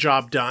got the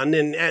job done,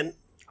 and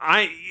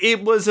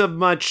it was a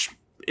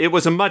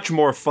much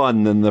more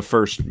fun than the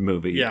first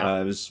movie.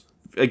 Yeah. It was,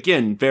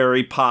 again,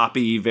 very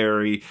poppy,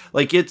 very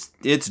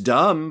it's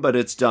dumb, but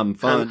it's dumb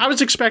fun. I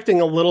was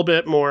expecting a little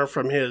bit more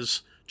from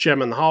his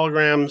Gem and the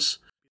Holograms.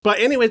 But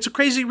anyway, it's a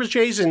Crazy Rich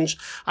Asians,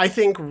 I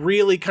think,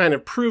 really kind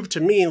of proved to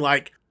me,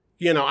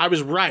 I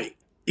was right.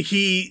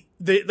 He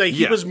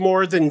was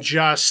more than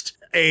just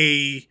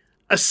a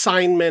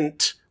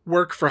assignment,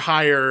 work for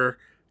hire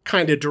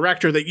kind of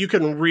director that you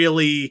can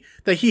really,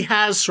 that he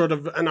has sort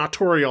of an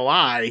autorial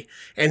eye,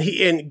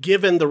 and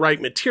given the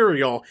right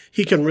material,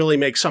 he can really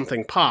make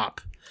something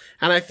pop.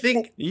 And I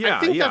think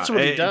that's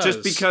what he does.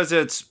 Just because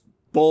it's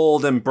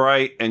bold and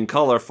bright and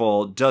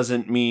colorful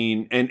doesn't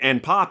mean,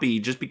 and poppy,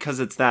 just because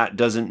it's that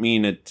doesn't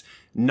mean it's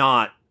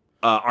not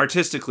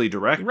artistically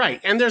direct. Right.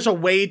 And there's a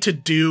way to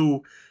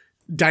do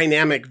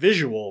dynamic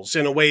visuals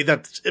in a way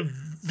that's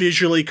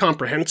visually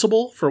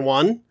comprehensible, for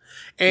one.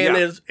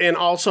 And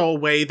also a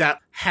way that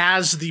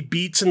has the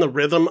beats and the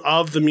rhythm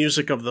of the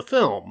music of the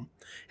film.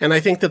 And I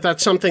think that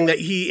that's something that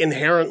he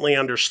inherently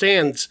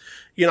understands,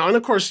 and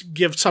of course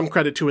give some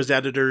credit to his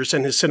editors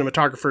and his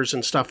cinematographers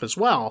and stuff as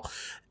well.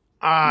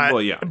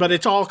 But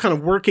it's all kind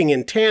of working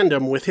in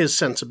tandem with his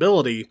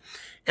sensibility.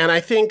 And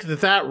I think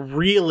that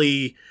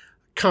really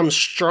comes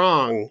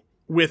strong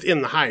with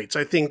In the Heights.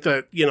 I think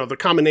that, the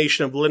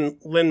combination of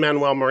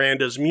Lin-Manuel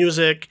Miranda's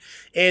music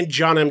and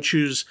John M.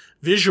 Chu's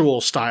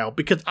visual style,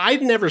 because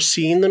I'd never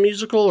seen the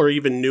musical or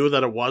even knew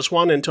that it was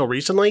one until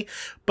recently,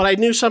 but I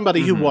knew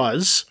somebody who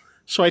was.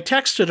 So I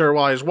texted her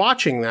while I was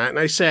watching that and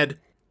I said,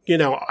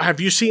 have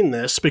you seen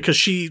this? Because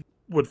she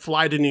would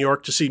fly to New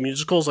York to see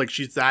musicals, like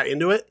she's that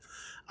into it.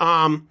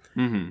 And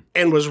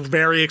was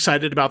very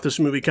excited about this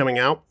movie coming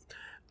out.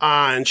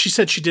 And she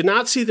said she did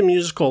not see the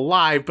musical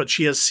live, but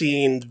she has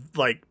seen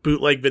like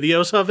bootleg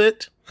videos of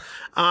it.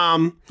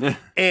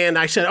 And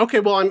I said,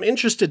 okay, well, I'm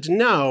interested to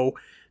know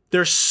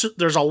there's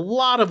a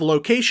lot of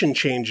location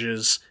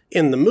changes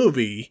in the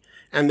movie.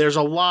 And there's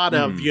a lot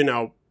of,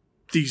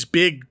 these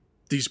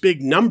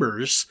big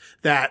numbers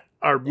that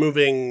are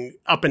moving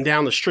up and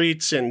down the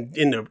streets and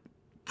into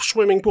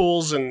swimming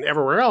pools and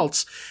everywhere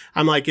else.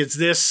 I'm like, is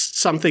this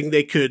something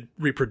they could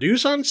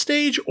reproduce on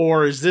stage,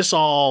 or is this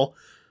all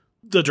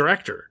the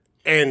director?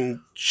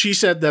 And she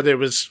said that it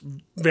was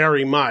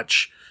very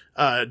much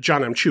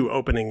John M. Chu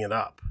opening it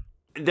up.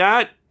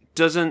 That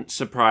doesn't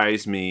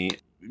surprise me,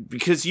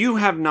 because you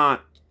have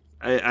not,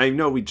 I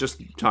know we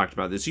just talked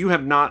about this, you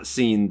have not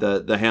seen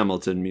the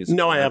Hamilton musical.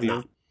 No, I have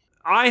not.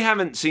 I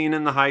haven't seen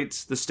In the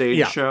Heights, the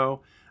stage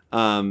show.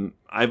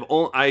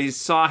 I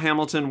saw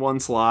Hamilton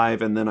once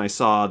live, and then I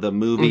saw the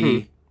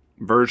movie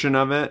version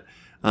of it.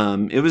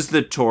 It was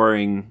the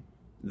touring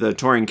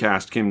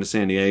cast came to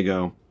San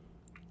Diego,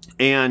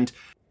 and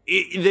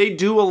they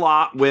do a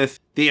lot with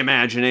the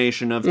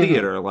imagination of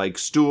theater. Like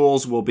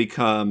stools will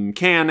become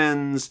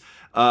cannons.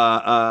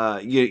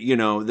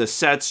 The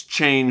sets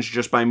change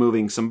just by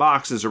moving some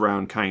boxes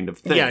around, kind of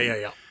thing.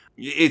 Yeah.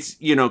 It's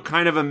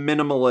kind of a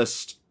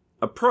minimalist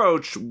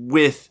approach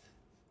with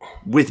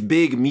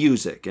big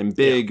music and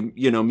big,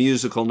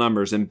 musical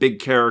numbers and big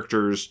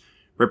characters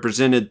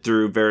represented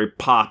through very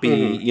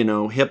poppy,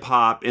 hip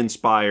hop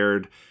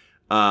inspired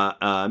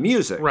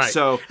music. Right.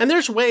 So, and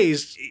there's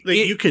ways that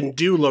you can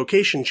do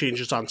location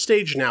changes on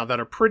stage now that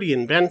are pretty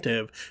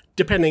inventive,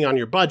 depending on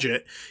your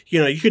budget.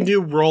 You can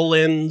do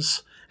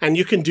roll-ins, and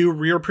you can do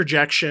rear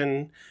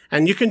projection,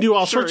 and you can do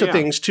all sorts of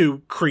things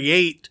to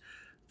create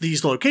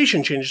these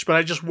location changes. But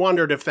I just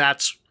wondered if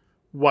that's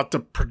what the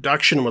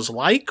production was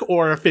like,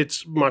 or if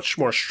it's much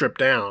more stripped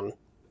down.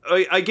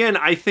 Again,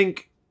 I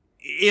think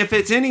if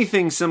it's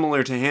anything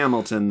similar to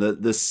Hamilton,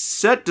 the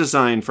set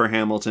design for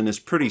Hamilton is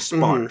pretty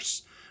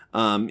sparse.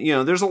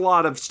 There's a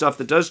lot of stuff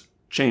that does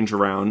change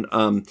around,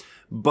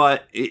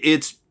 but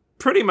it's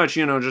pretty much,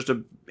 just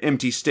an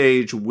empty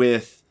stage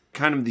with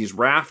kind of these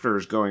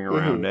rafters going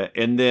around it.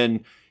 And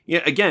then,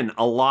 again,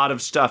 a lot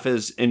of stuff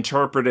is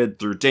interpreted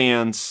through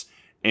dance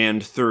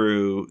and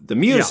through the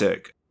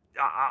music. Yeah.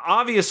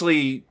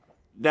 Obviously,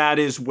 that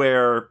is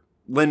where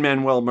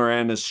Lin-Manuel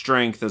Miranda's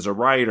strength as a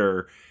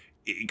writer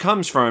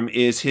comes from,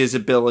 is his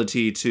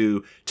ability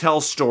to tell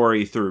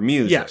story through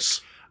music. Yes.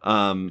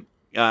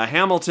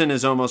 Hamilton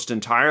is almost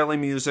entirely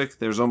music.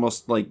 There's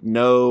almost like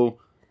no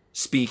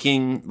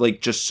speaking,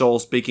 like just soul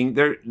speaking.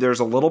 There's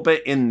a little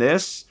bit in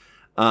this,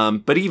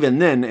 but even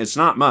then, it's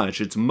not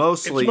much. It's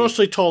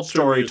mostly told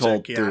story through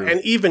music, through and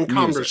even music.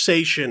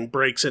 Conversation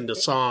breaks into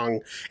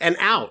song and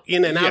out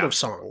of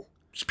song.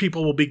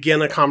 People will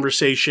begin a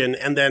conversation,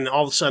 and then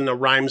all of a sudden a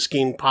rhyme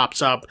scheme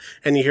pops up,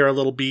 and you hear a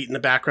little beat in the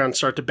background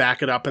start to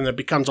back it up, and it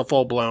becomes a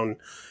full-blown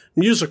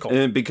musical. And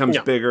it becomes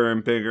bigger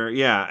and bigger.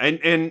 Yeah,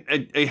 and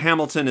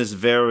Hamilton is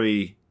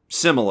very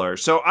similar.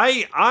 So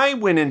I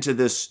went into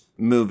this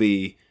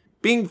movie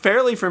being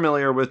fairly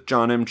familiar with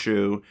John M.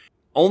 Chu,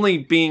 only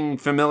being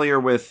familiar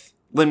with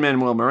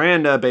Lin-Manuel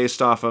Miranda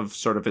based off of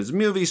sort of his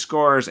movie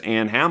scores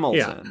and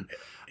Hamilton. Yeah.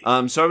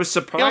 So I was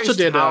surprised. He also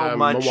did how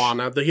much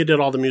Moana. He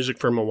did all the music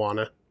for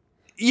Moana.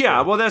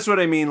 Yeah, well, that's what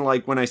I mean.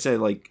 Like when I say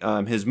like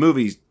his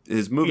movie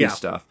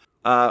stuff.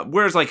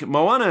 Whereas like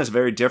Moana has a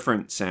very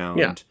different sound.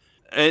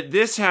 Yeah.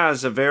 This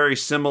has a very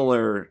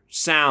similar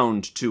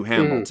sound to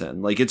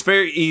Hamilton. Like it's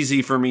very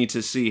easy for me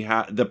to see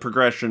how the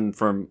progression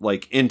from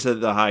like Into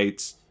the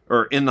Heights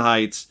or In the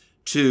Heights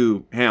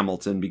to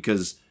Hamilton,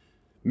 because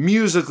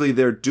musically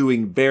they're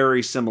doing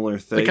very similar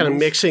things. They're kind of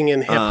mixing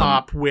in hip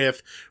hop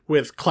with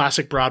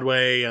classic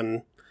Broadway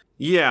and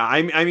yeah.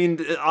 I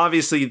mean,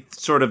 obviously,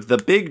 sort of the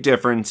big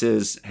difference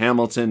is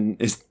Hamilton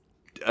is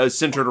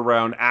centered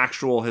around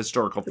actual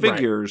historical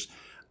figures,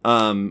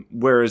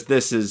 whereas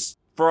this is,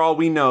 for all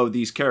we know,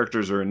 these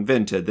characters are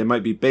invented. They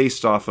might be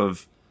based off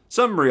of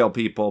some real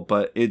people,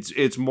 but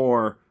it's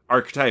more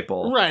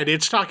archetypal. Right.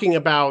 It's talking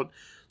about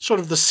sort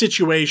of the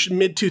situation,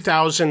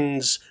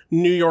 mid-2000s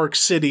New York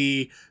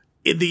City,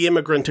 the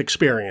immigrant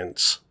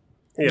experience.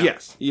 Yeah.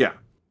 Yes. Yeah.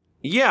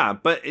 Yeah,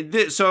 but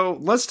so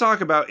let's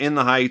talk about In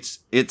the Heights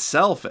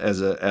itself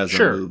as a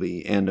Sure.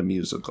 movie and a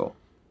musical.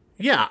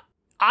 Yeah,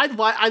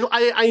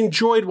 I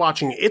enjoyed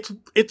watching it.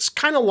 It's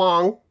kind of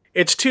long.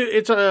 It's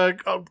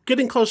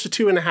getting close to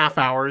 2.5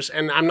 hours,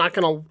 and I'm not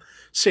gonna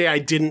say I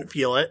didn't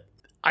feel it.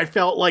 I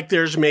felt like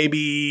there's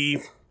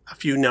maybe a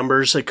few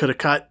numbers they could have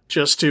cut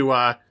just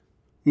to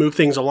move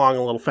things along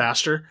a little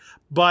faster.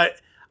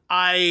 But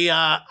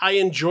I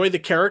enjoy the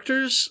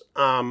characters.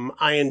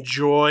 I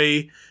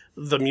enjoy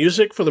the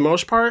music for the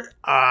most part.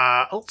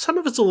 Some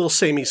of it's a little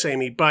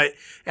samey, but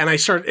and I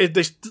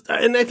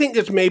think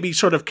it's maybe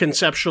sort of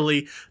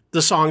conceptually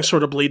the songs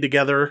sort of bleed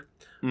together.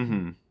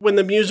 Mm-hmm. When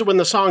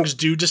the songs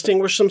do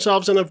distinguish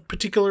themselves in a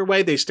particular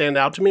way, they stand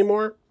out to me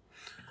more.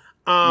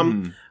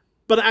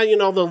 But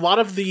a lot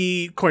of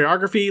the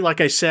choreography,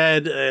 like I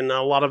said, and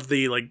a lot of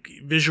the like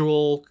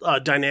visual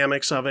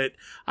dynamics of it,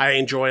 I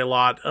enjoy a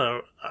lot,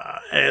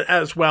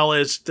 as well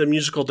as the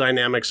musical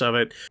dynamics of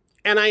it.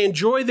 And I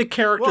enjoy the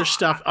character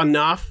stuff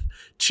enough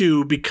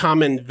to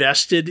become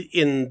invested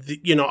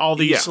in all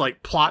these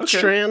like plot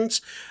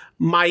strands.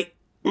 My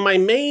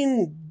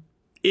main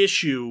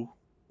issue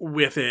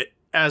with it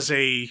as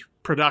a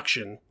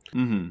production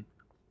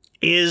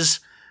is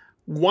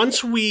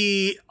once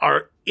we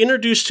are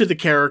introduced to the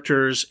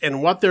characters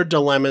and what their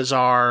dilemmas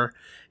are,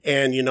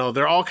 and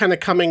they're all kind of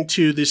coming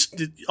to this.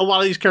 A lot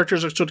of these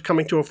characters are sort of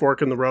coming to a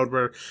fork in the road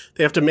where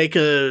they have to make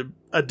a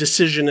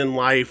decision in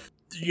life.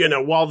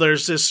 While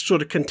there's this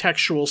sort of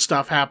contextual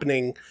stuff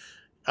happening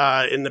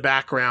in the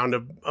background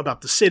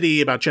about the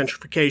city, about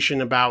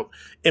gentrification, about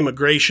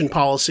immigration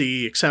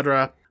policy,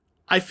 etc.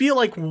 I feel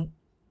like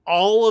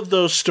all of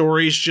those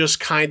stories just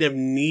kind of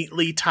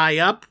neatly tie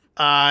up,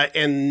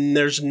 and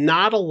there's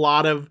not a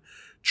lot of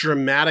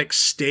dramatic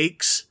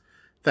stakes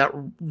that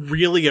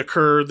really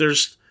occur.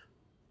 There's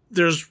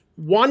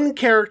one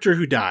character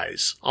who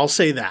dies. I'll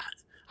say that.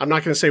 I'm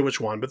not going to say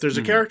which one, but there's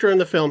a character in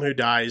the film who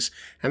dies,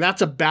 and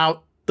that's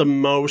about the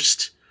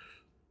most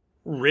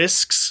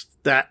risks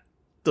that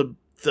the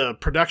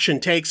production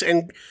takes.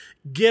 And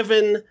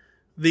given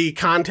the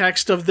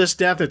context of this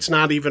death, it's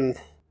not even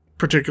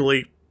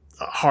particularly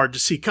hard to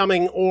see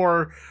coming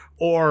or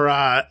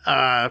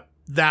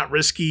that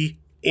risky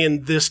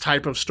in this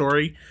type of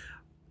story.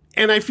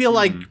 And I feel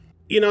like,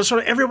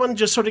 sort of everyone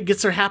just sort of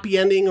gets their happy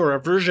ending or a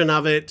version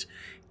of it.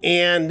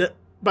 And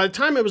by the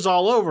time it was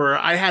all over,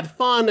 I had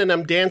fun and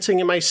I'm dancing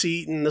in my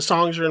seat and the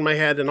songs are in my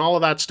head and all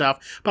of that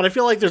stuff. But I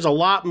feel like there's a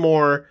lot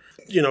more,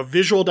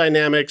 visual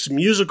dynamics,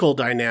 musical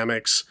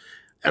dynamics.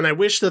 And I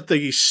wish that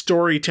the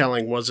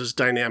storytelling was as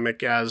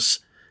dynamic as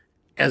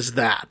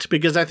that.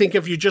 Because I think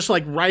if you just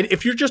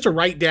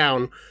write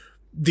down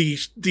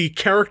the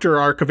character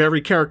arc of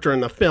every character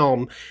in the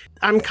film,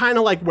 I'm kind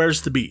of like,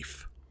 where's the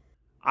beef?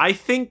 I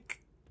think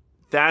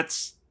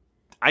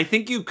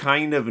you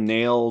kind of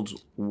nailed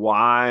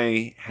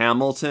why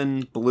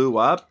Hamilton blew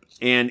up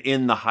and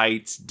In the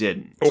Heights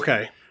didn't.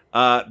 Okay.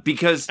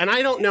 Because... And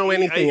I don't know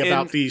anything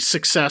about the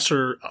success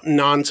or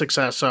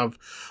non-success of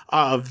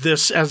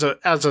this as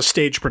a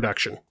stage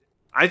production.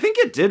 I think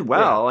it did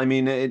well. Yeah. I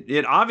mean,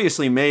 it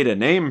obviously made a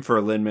name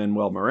for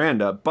Lin-Manuel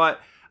Miranda,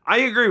 but I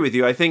agree with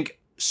you. I think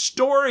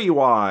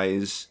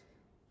story-wise,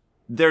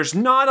 there's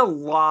not a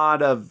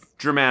lot of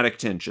dramatic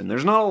tension.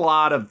 There's not a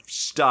lot of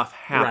stuff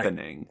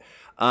happening.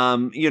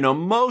 Right.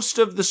 Most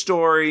of the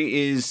story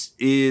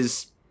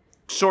is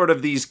sort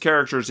of these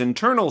characters'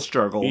 internal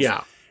struggles.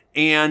 Yeah.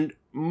 And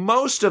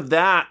most of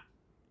that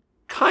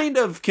kind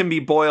of can be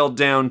boiled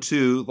down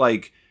to,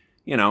 like,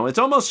 it's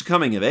almost a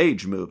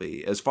coming-of-age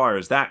movie as far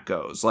as that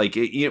goes. Like,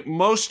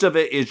 most of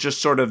it is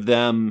just sort of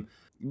them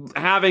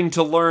having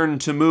to learn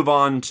to move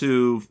on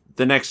to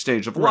the next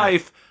stage of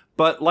life.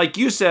 But like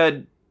you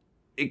said,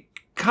 it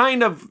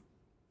kind of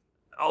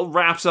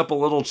wraps up a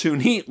little too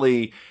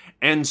neatly.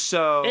 And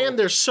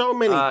there's so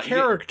many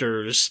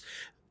characters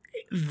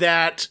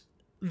that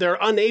they're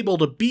unable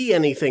to be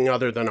anything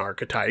other than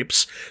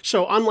archetypes.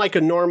 So unlike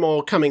a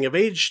normal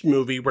coming-of-age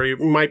movie where you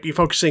might be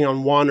focusing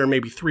on one or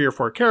maybe 3 or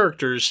 4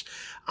 characters,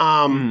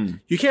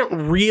 you can't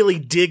really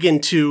dig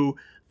into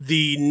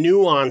the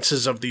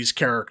nuances of these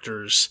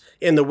characters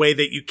in the way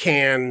that you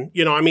can.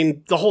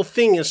 The whole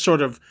thing is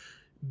sort of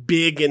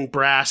big and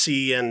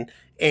brassy and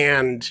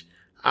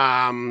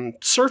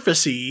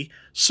surfacey,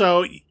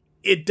 so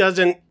it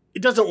doesn't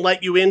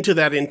let you into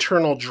that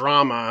internal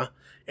drama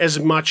as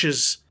much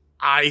as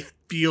I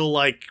feel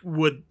like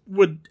would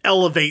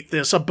elevate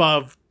this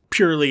above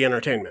purely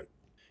entertainment.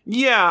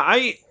 Yeah,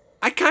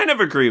 I kind of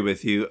agree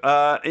with you.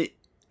 I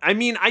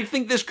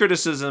think this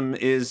criticism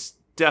is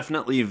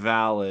definitely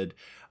valid,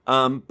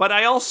 but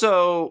I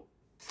also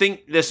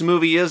think this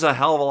movie is a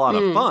hell of a lot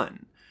of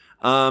fun.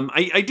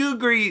 I do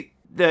agree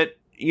that,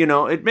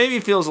 it maybe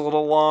feels a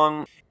little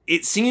long.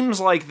 It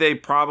seems like they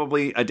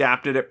probably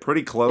adapted it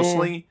pretty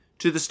closely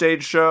to the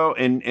stage show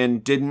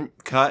and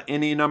didn't cut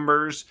any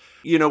numbers.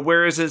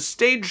 Whereas a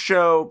stage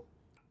show,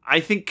 I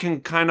think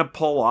can kind of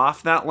pull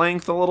off that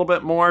length a little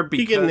bit more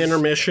because you get an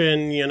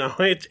intermission,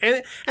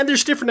 and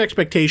there's different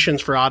expectations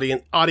for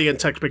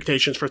audience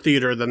expectations for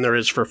theater than there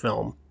is for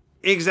film.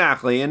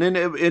 Exactly. And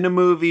in a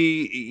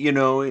movie,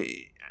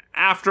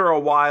 after a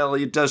while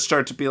it does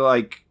start to be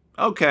like,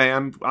 okay,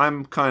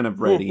 I'm kind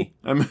of ready.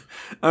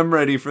 I'm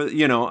ready for,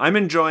 I'm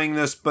enjoying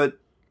this, but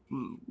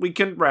we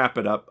can wrap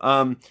it up.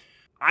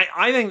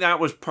 I think that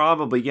was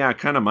probably,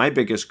 kind of my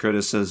biggest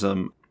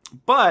criticism.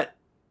 But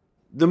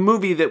the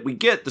movie that we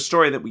get, the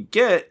story that we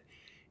get,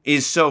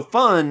 is so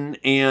fun,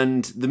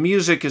 and the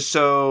music is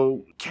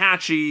so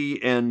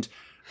catchy, and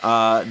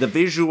the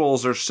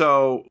visuals are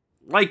so,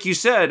 like you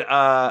said,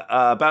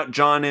 about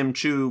John M.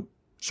 Chu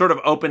sort of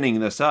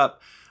opening this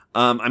up.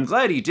 I'm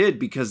glad he did,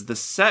 because the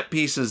set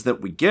pieces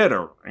that we get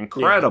are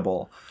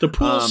incredible. Yeah. The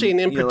pool scene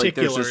in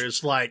particular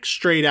is like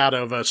straight out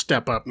of a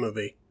Step Up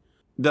movie.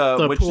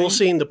 The pool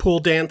scene, the pool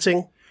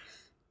dancing.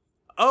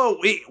 Oh,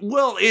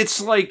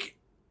 it's like,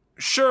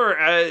 sure,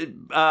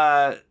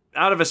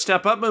 out of a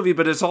Step Up movie,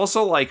 but it's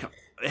also like,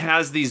 it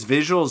has these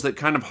visuals that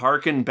kind of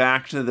harken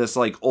back to this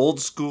like old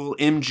school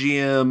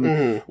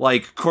MGM,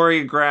 like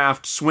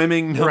choreographed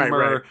swimming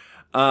number.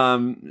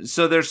 Right.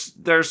 So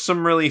there's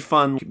some really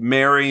fun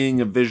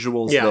marrying of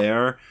visuals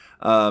there.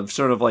 Of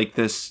sort of like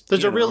this.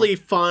 There's a really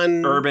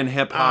fun urban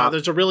hip hop.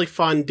 There's a really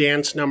fun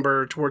dance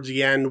number towards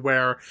the end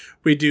where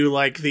we do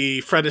like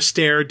the Fred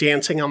Astaire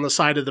dancing on the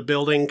side of the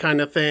building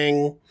kind of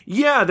thing.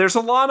 Yeah, there's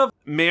a lot of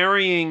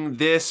marrying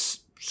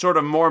this sort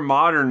of more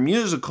modern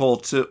musical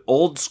to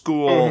old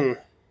school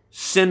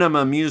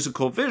cinema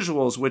musical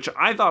visuals, which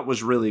I thought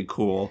was really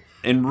cool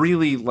and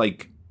really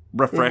like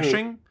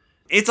refreshing.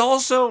 It's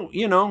also,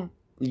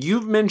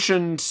 you've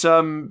mentioned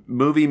some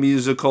movie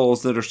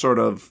musicals that are sort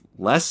of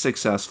less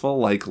successful,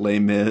 like Les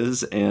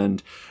Mis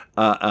and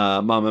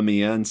Mamma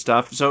Mia and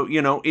stuff. So,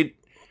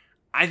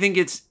 I think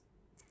it's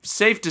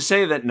safe to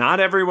say that not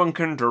everyone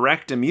can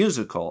direct a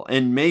musical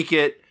and make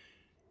it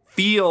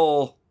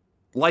feel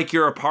like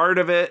you're a part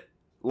of it,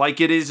 like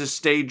it is a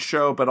stage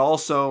show, but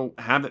also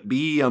have it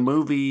be a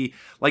movie.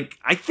 Like,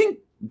 I think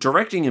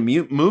directing a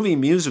movie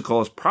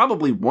musical is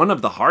probably one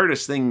of the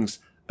hardest things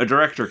a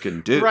director can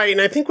do. Right,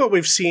 and I think what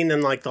we've seen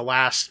in like the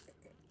last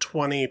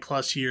 20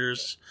 plus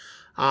years,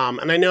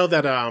 and I know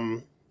that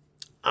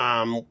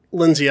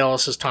Lindsay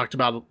Ellis has talked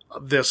about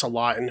this a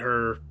lot in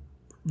her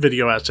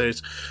video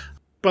essays,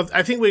 but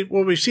I think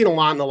what we've seen a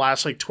lot in the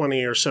last like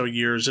 20 or so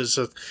years is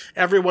that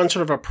everyone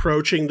sort of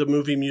approaching the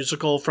movie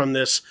musical from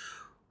this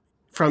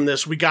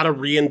we got to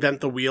reinvent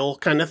the wheel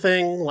kind of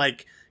thing.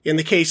 Like in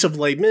the case of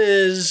Les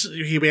Mis,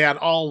 we had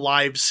all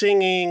live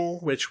singing,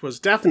 which was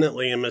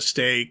definitely a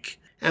mistake.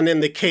 And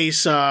in the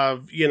case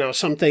of,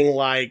 something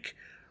like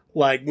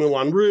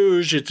Moulin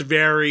Rouge, it's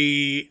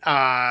very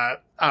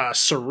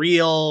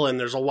surreal, and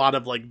there's a lot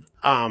of like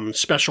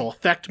special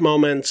effect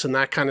moments and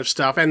that kind of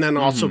stuff. And then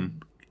also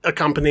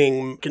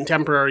accompanying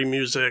contemporary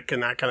music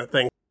and that kind of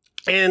thing.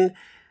 And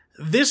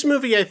this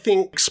movie, I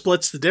think,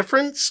 splits the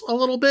difference a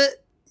little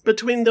bit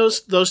between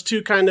those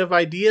two kind of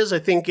ideas. I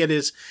think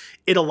it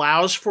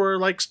allows for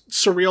like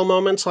surreal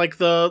moments like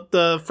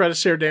the Fred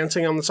Astaire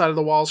dancing on the side of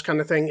the walls kind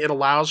of thing. It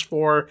allows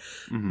for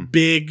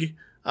big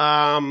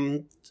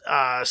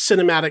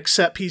cinematic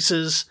set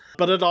pieces,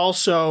 but it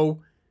also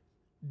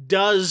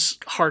does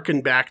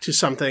harken back to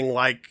something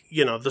like,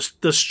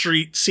 the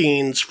street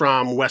scenes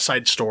from West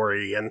Side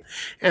Story and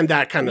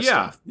that kind of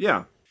stuff.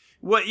 Yeah.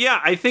 Well,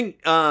 yeah, I think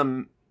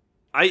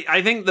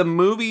I think the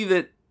movie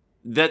that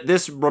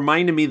this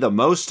reminded me the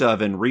most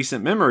of in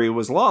recent memory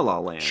was La La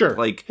Land. Sure.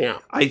 Like,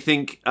 I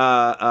think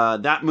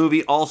that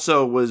movie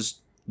also was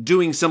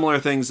doing similar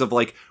things of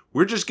like,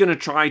 we're just going to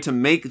try to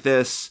make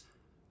this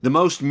the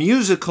most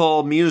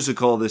musical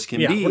this can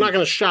be. We're not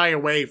going to shy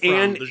away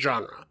from the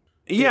genre.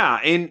 Yeah,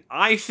 and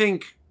I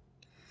think,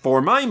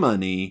 for my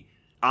money,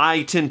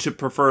 I tend to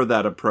prefer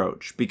that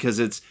approach because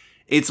it's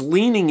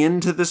leaning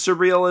into the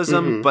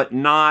surrealism,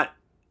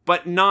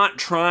 but not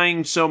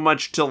trying so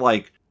much to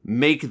like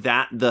make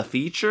that the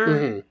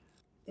feature.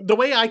 The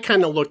way I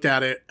kind of looked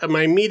at it,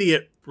 my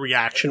immediate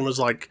reaction was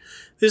like,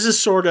 this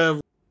is sort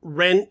of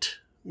Rent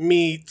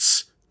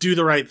meets Do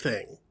the Right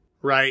Thing,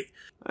 right?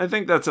 I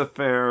think that's a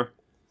fair.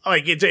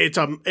 Like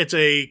it's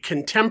a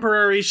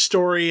contemporary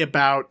story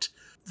about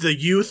the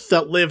youth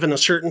that live in a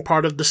certain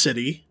part of the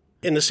city,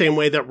 in the same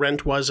way that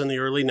Rent was in the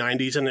early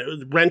 90s,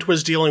 and Rent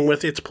was dealing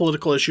with its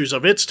political issues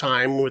of its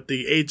time with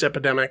the AIDS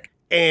epidemic.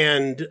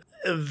 And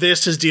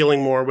this is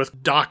dealing more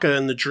with DACA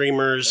and the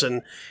Dreamers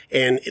and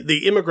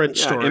the immigrant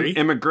story.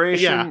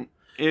 Immigration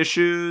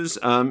issues.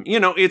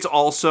 It's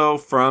also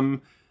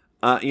from,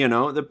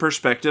 the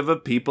perspective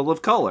of people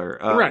of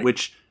color,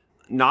 which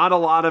not a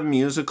lot of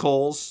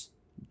musicals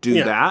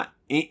do that.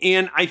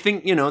 And I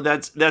think,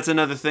 that's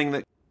another thing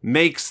that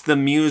makes the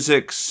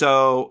music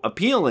so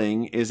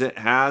appealing is it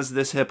has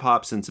this hip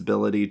hop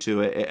sensibility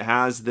to it. It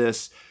has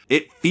this,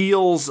 it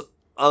feels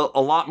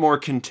a lot more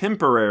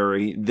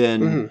contemporary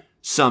than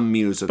some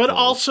musicals. But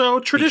also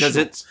traditional.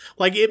 Because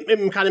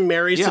it kind of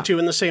marries Yeah. the two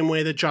in the same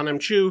way that John M.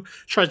 Chu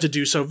tries to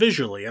do so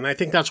visually. And I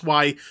think that's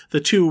why the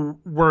two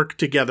work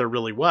together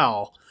really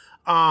well.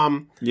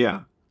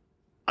 Yeah.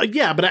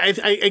 Yeah, but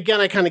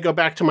I kind of go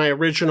back to my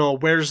original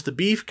 "Where's the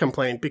Beef"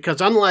 complaint, because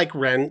unlike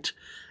Rent,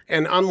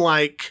 and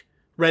unlike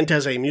Rent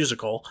as a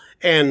musical,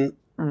 and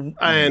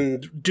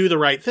Do the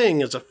Right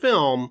Thing as a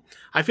film,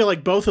 I feel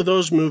like both of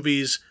those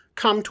movies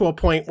come to a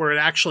point where it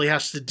actually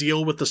has to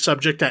deal with the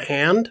subject at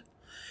hand,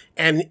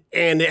 and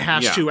it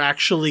has to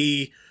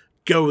actually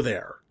go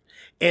there.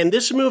 And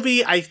this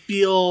movie, I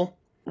feel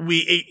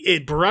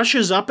it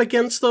brushes up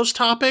against those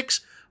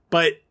topics,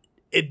 but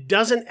it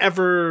doesn't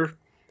ever.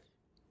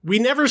 We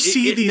never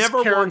see these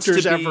never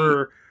characters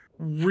ever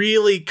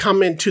really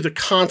come into the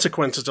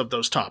consequences of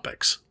those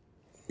topics.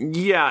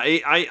 Yeah,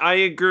 I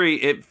agree.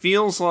 It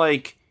feels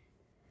like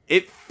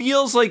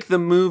the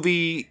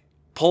movie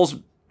pulls,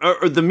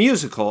 or the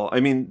musical,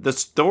 I mean, the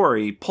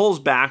story pulls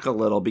back a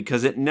little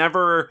because it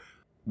never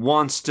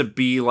wants to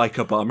be like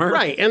a bummer.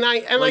 Right, and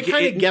I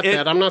kind of get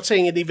that. I'm not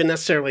saying it even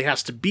necessarily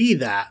has to be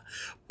that,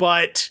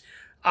 but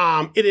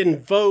it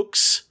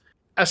invokes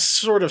a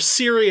sort of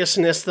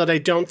seriousness that I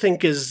don't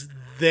think is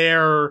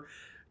there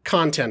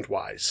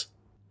content-wise.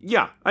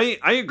 Yeah, I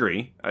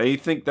agree. I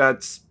think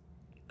that's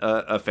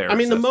a fair I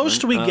mean, the assessment.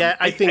 most we get,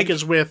 I think,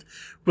 is with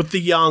the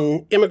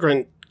young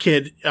immigrant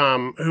kid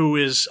who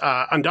is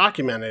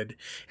undocumented,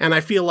 and I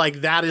feel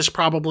like that's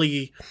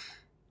probably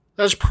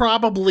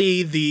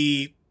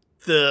the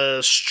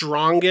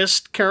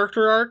strongest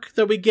character arc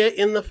that we get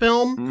in the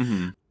film.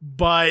 Mm-hmm.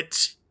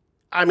 But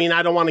I mean,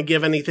 I don't want to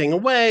give anything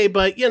away,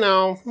 but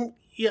yeah.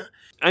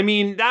 I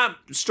mean, that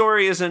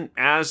story isn't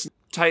as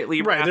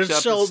tightly wrapped right. up.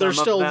 There's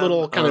still them.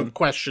 little kind of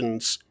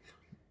questions.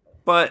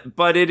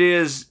 But it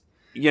is,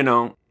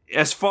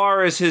 as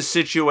far as his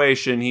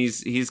situation,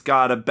 he's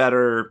got a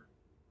better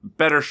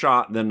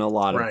shot than a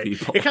lot of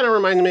people. It kind of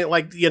reminded me,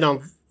 like,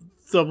 the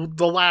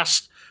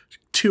last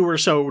two or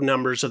so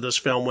numbers of this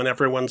film, when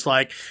everyone's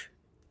like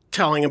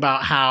telling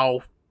about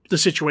how the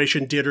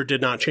situation did or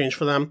did not change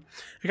for them.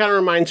 It kind of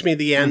reminds me of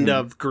the end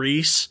of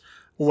Grease,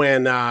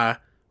 when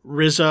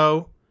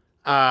Rizzo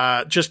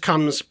just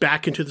comes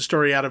back into the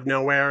story out of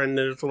nowhere, and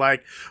there's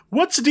like,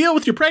 "What's the deal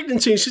with your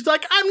pregnancy?" And she's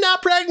like, "I'm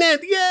not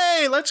pregnant!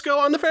 Yay! Let's go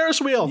on the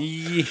Ferris wheel."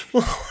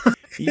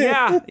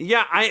 Yeah.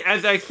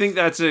 I think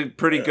that's a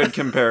pretty good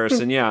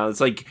comparison. Yeah,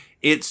 it's like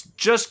it's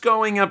just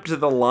going up to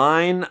the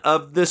line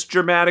of this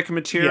dramatic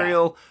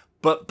material,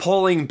 but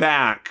pulling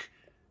back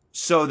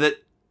so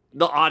that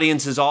the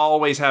audience is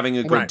always having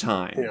a good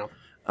time.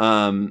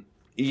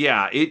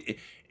 Yeah.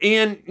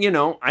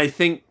 I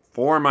think,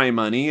 for my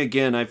money,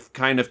 again, I've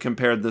kind of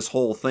compared this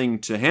whole thing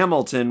to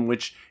Hamilton,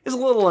 which is a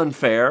little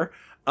unfair,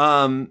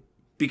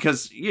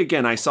 because,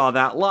 again, I saw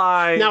that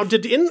live. Now, I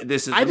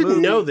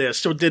didn't know this.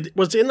 So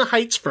was In the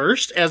Heights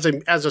first as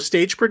a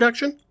stage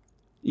production?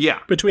 Yeah.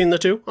 Between the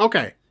two?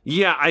 Okay.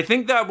 Yeah, I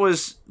think that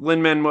was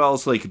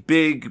Lin-Manuel's,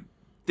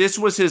 this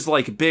was his,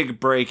 big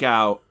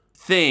breakout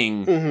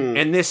thing,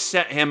 and this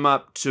set him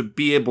up to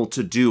be able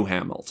to do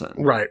Hamilton.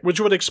 Right, which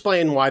would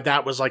explain why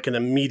that was, an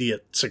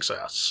immediate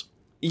success.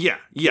 Yeah.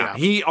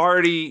 He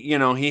already,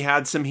 he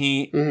had some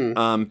heat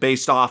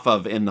based off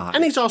of In the Heights.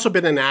 And he's also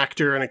been an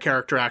actor and a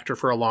character actor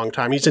for a long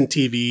time. He's in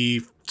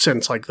TV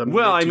since the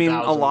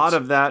mid-2000s. A lot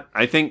of that,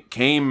 I think,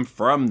 came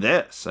from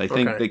this. I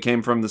think they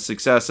came from the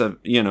success of,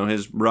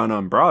 his run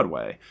on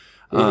Broadway.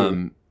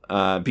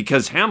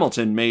 Because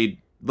Hamilton made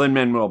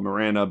Lin-Manuel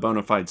Miranda a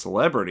bona fide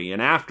celebrity.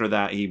 And after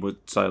that, he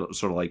would sort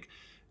of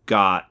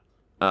got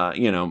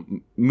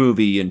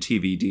movie and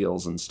TV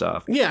deals and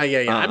stuff. Yeah.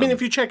 I mean,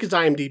 if you check his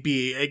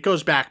IMDb, it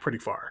goes back pretty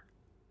far.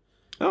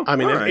 Oh, I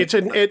mean,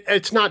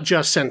 it's not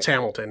just since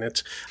Hamilton.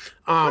 It's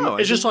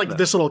just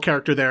this little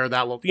character there,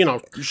 that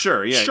little,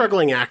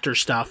 struggling actor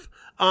stuff.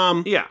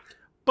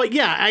 But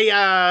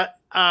yeah,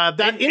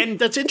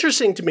 that's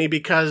interesting to me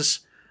because,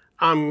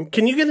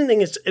 can you get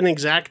an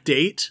exact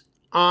date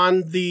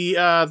on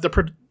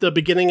the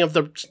beginning of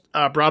the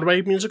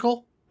Broadway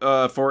musical?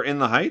 For In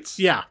the Heights?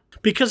 Yeah.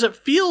 Because it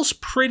feels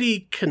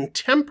pretty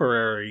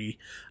contemporary,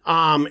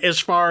 as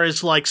far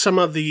as some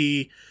of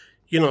the,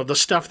 the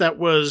stuff that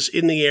was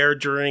in the air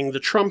during the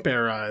Trump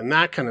era and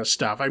that kind of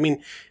stuff. I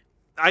mean,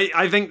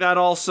 I think that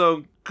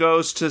also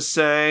goes to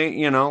say,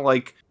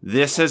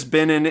 this has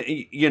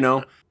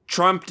been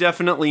Trump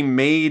definitely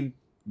made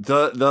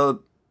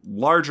the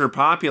larger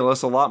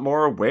populace a lot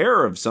more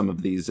aware of some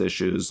of these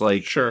issues.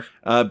 Sure.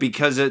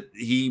 Because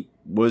he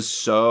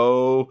was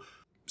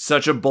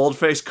such a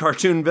bold-faced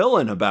cartoon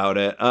villain about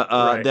it,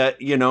 that,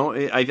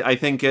 I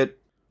think it,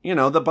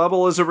 the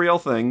bubble is a real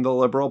thing, the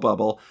liberal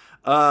bubble.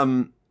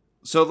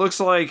 So it looks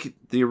like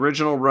the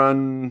original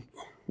run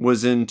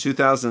was in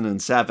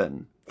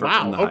 2007.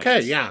 Wow,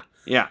 okay, yeah.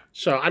 Yeah.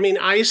 So, I mean,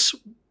 ICE,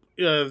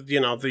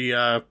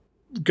 the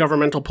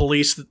governmental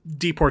police,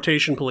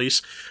 deportation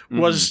police,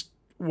 was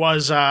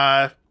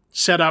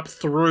set up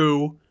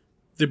through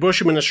the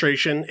Bush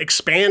administration,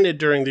 expanded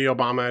during the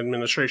Obama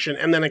administration,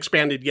 and then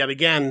expanded yet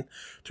again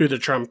through the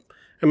Trump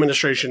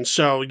administration.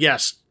 So,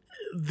 yes,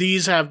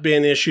 these have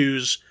been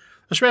issues,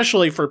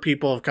 especially for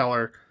people of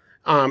color,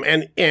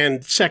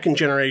 and second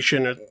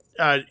generation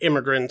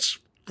immigrants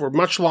for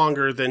much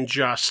longer than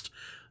just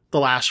the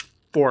last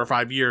 4 or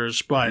 5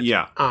 years. But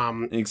yeah,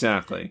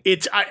 exactly.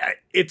 It's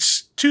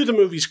to the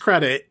movie's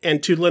credit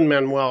and to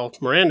Lin-Manuel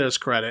Miranda's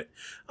credit.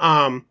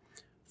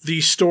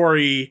 The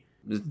story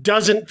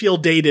doesn't feel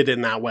dated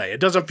in that way. It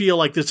doesn't feel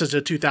like this is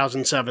a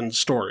 2007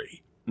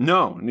 story.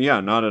 No,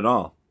 yeah, not at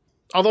all.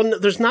 Although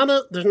there's not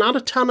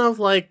a ton of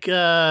like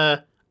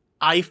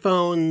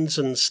iPhones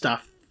and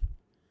stuff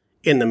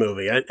in the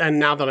movie. And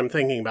now that I'm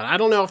thinking about it, I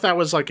don't know if that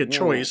was like a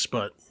choice,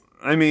 but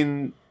I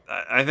mean,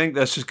 I think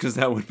that's just because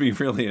that would be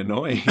really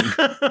annoying.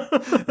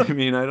 I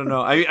mean, I don't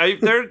know.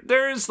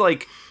 There's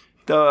like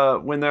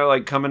when they're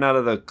like coming out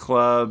of the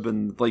club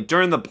and like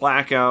during the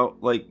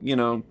blackout, like, you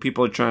know,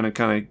 people are trying to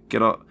kind of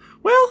get off.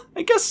 Well,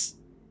 I guess,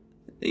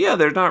 yeah,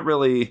 they're not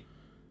really.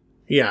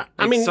 Yeah,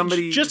 I like mean,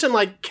 somebody just in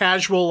like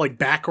casual like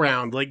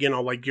background, like, you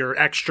know, like your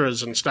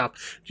extras and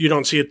stuff, you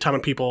don't see a ton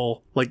of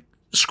people like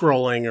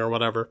scrolling or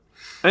whatever.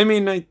 I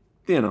mean, there's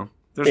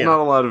not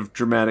a lot of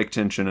dramatic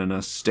tension in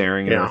us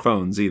staring at our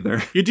phones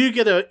either. You do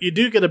get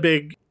a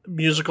big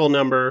musical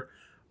number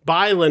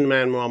by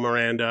Lin-Manuel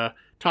Miranda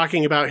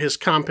talking about his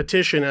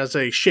competition as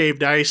a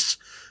shaved ice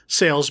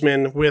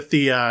salesman with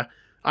the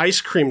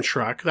ice cream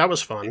truck. That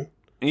was fun.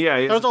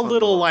 Yeah, that was a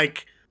little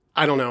like,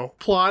 I don't know,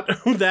 plot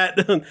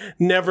that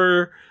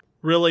never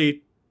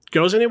really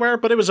goes anywhere,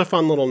 but it was a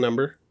fun little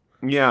number.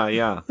 Yeah.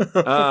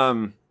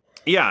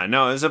 Yeah,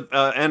 no, it was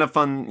and a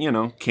fun, you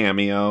know,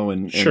 cameo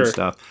and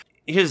stuff.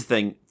 Here's the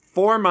thing.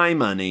 For my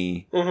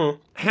money,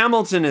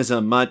 Hamilton is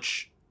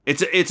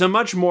it's a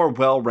much more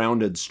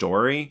well-rounded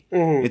story.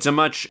 It's a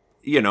much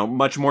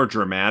more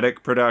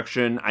dramatic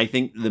production. I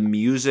think the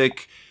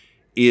music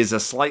is a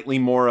slightly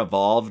more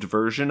evolved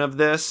version of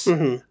this.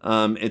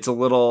 It's a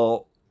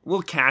little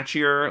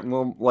catchier, a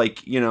little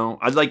like, you know,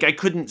 I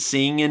couldn't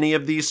sing any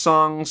of these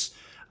songs,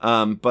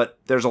 but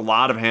there's a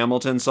lot of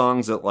Hamilton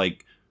songs that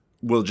like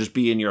will just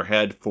be in your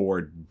head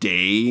for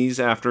days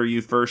after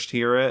you first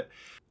hear it.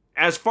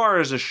 As far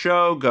as a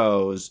show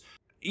goes,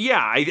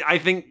 yeah, I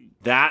think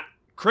that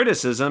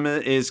criticism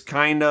is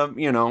kind of,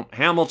 you know,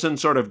 Hamilton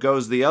sort of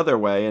goes the other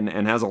way and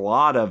has a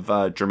lot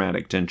of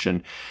dramatic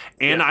tension.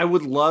 And I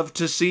would love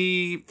to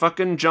see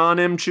fucking John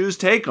M. Chu's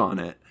take on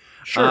it.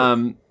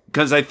 Sure.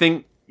 Because I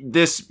think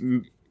this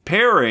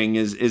pairing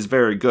is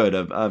very good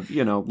of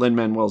you know,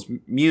 Lin-Manuel's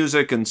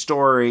music and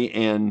story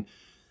and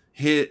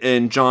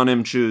John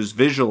M. Chu's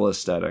visual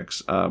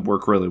aesthetics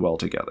work really well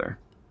together.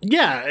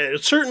 Yeah,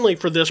 certainly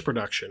for this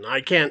production.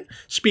 I can't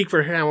speak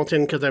for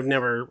Hamilton because I've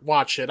never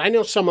watched it. I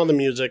know some of the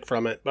music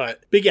from it,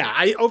 but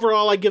yeah,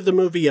 overall I give the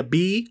movie a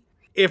B.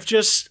 If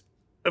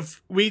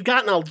we'd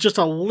gotten just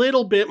a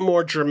little bit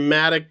more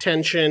dramatic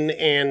tension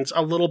and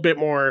a little bit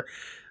more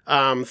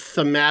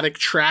thematic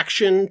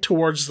traction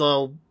towards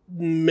the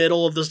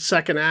middle of the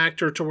second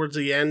act or towards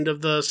the end of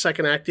the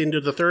second act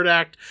into the third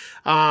act,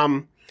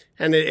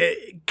 and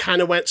it kind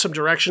of went some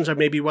directions I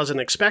maybe wasn't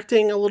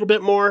expecting a little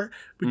bit more.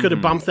 We could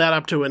have bumped that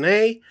up to an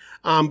A.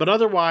 But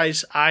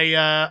otherwise,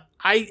 I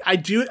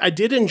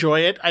did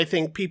enjoy it. I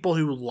think people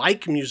who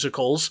like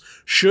musicals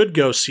should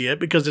go see it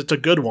because it's a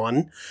good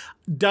one.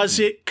 Does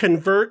it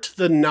convert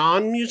the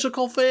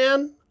non-musical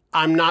fan?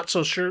 I'm not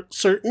so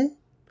certain.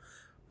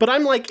 But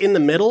I'm like in the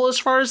middle as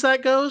far as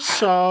that goes,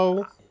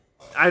 so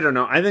I don't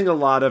know. I think a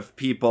lot of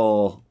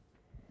people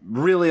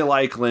really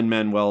like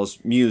Lin-Manuel's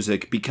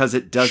music because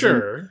it doesn't...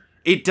 Sure.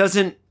 It's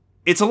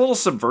a little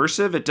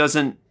subversive. It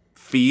doesn't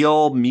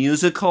feel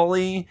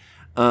musically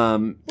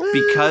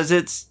because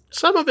it's...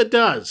 Some of it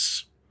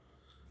does.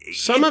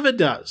 Some of it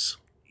does.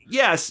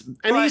 Yes.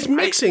 And he's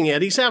mixing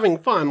it. He's having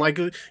fun. Like,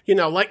 you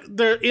know, like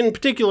there in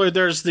particular,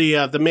 there's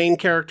the main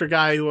character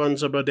guy who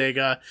owns a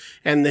bodega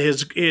and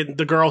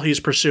the girl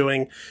he's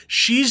pursuing.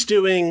 She's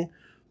doing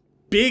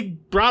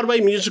big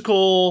Broadway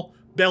musical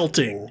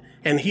belting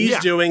and he's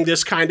doing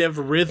this kind of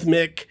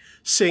rhythmic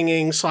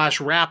singing /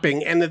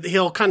 rapping, and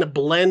he'll kind of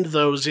blend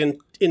those in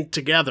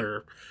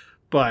together.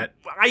 But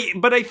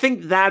I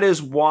think that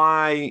is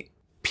why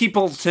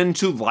people tend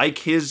to like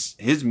his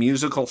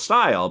musical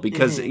style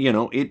because you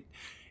know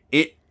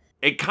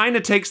it kind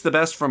of takes the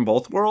best from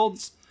both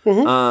worlds.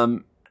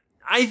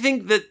 I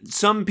think that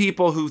some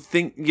people who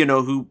think, you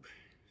know, who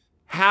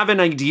have an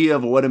idea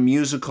of what a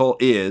musical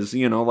is,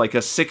 you know, like a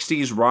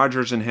 60s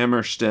Rodgers and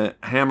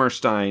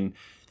Hammerstein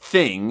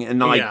thing, and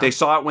like they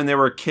saw it when they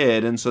were a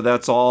kid, and so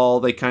that's all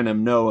they kind of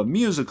know of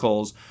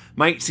musicals,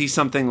 might see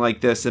something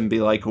like this and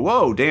be like,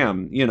 whoa,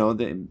 damn, you know,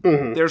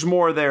 there's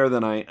more there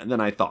than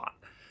I thought.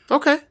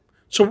 Okay.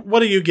 So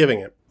what are you giving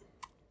it?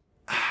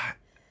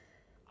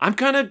 I'm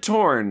kind of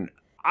torn.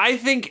 I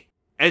think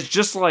as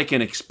just like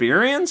an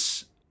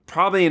experience,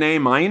 probably an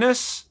A-,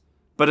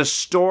 but a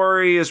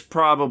story is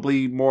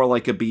probably more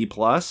like a B+.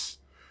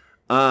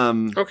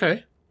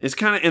 Okay. It's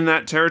kind of in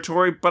that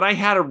territory, but I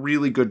had a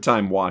really good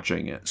time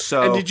watching it.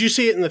 So, and did you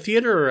see it in the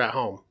theater or at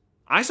home?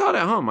 I saw it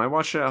at home. I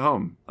watched it at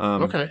home.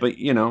 Okay. But,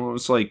 you know, it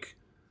was like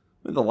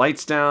with the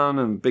lights down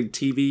and big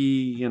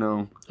TV, you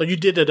know. Oh, you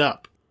did it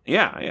up.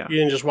 Yeah, yeah. You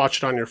didn't just watch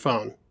it on your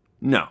phone.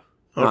 No,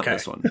 not Okay.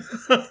 this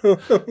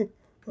one.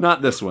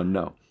 Not this one,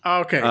 no.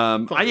 Okay.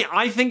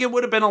 I think it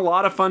would have been a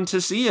lot of fun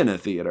to see in a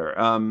theater.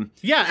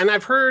 Yeah, and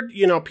I've heard,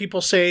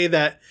 people say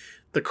that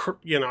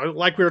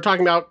like we were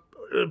talking about,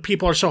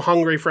 people are so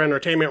hungry for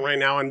entertainment right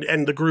now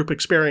and the group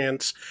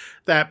experience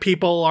that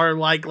people are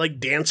like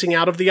dancing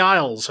out of the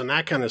aisles and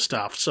that kind of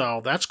stuff.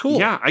 So that's cool.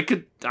 Yeah,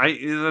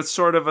 that's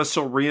sort of a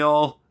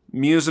surreal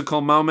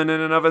musical moment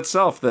in and of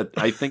itself that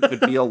I think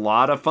would be a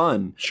lot of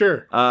fun.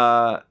 Sure.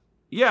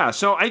 Yeah,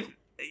 so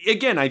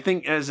I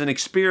think as an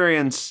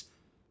experience,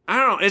 I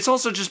don't know, it's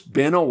also just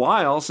been a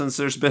while since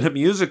there's been a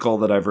musical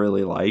that I've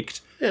really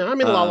liked. Yeah, I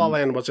mean, La La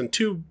Land wasn't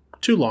too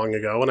long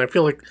ago, and I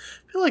feel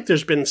like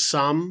there's been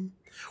some.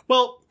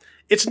 Well,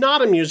 it's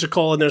not a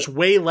musical, and there's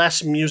way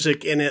less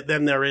music in it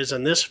than there is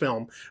in this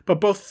film.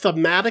 But both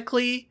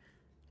thematically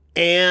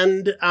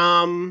and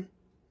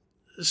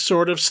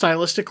sort of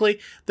stylistically,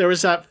 there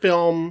was that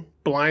film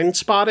Blind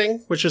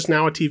Spotting, which is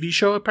now a TV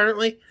show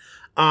apparently.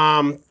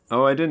 I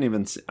didn't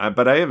even see,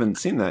 but I haven't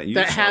seen that.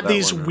 That had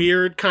these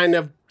weird kind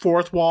of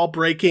fourth wall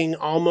breaking,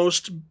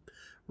 almost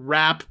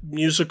rap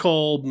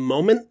musical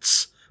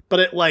moments,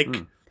 but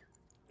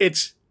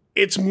it's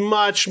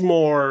much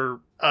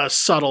more a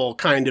subtle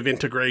kind of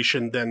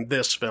integration than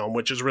this film,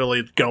 which is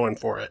really going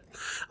for it.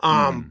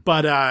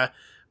 But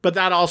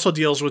that also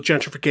deals with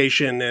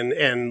gentrification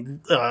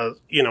and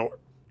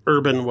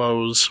urban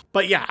woes.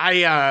 But yeah,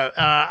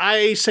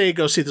 I say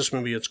go see this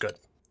movie. It's good.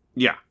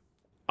 Yeah.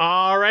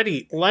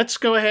 Alrighty, let's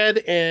go ahead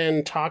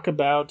and talk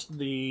about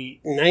the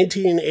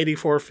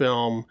 1984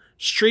 film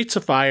Streets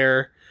of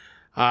Fire.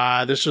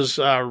 This was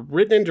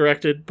written and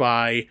directed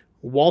by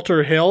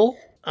Walter Hill,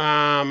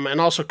 and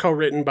also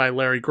co-written by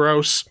Larry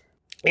Gross.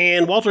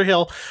 And Walter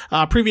Hill,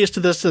 previous to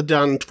this, had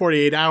done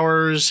 48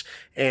 Hours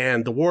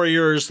and The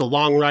Warriors, The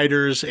Long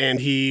Riders,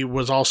 and he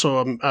was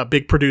also a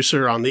big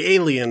producer on the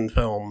Alien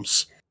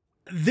films.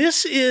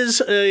 This is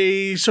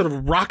a sort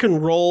of rock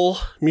and roll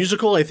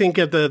musical. I think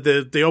at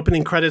the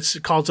opening credits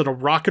it calls it a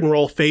rock and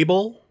roll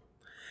fable.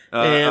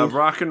 A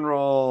rock and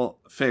roll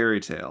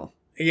fairy tale.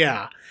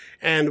 Yeah.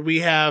 And we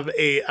have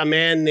a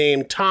man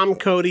named Tom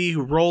Cody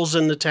who rolls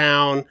into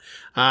town,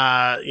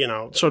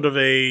 sort of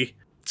a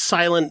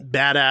silent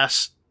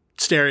badass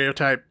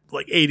stereotype,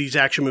 like 80s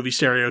action movie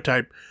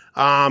stereotype,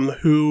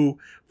 who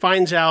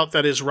finds out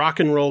that his rock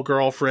and roll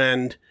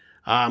girlfriend,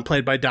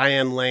 played by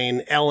Diane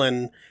Lane,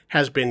 Ellen,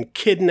 has been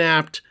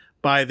kidnapped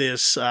by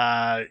this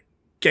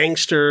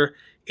gangster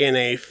in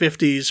a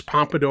 50s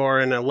pompadour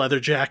and a leather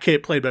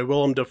jacket, played by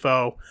Willem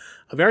Dafoe,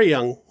 a very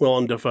young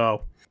Willem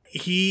Dafoe.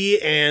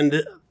 He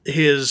and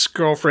his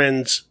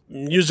girlfriend's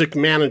music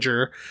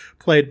manager,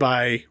 played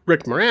by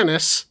Rick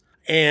Moranis,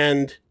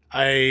 and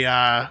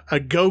a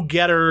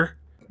go-getter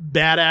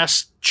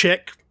badass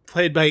chick,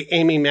 played by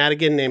Amy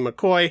Madigan, named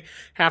McCoy,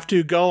 have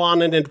to go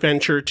on an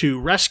adventure to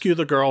rescue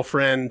the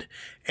girlfriend,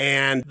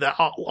 and that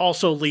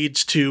also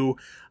leads to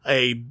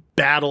a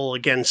battle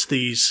against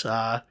these,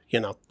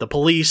 the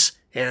police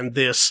and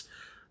this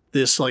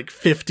like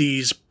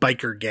 50s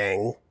biker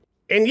gang.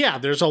 And yeah,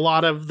 there's a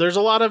lot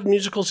of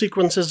musical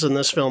sequences in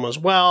this film as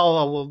well.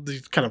 All of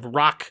these kind of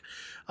rock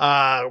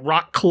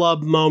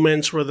club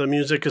moments where the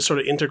music is sort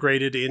of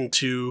integrated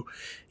into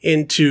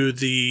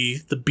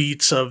the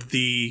beats of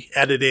the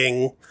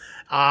editing.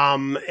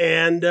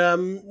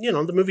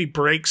 The movie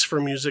breaks for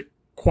music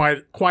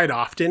quite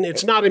often.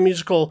 It's not a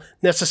musical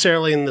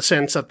necessarily in the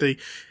sense that the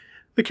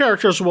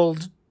characters will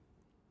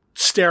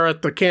stare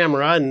at the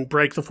camera and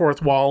break the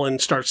fourth wall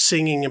and start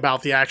singing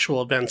about the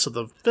actual events of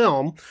the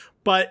film,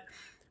 but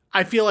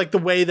I feel like the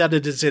way that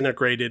it is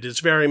integrated is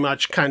very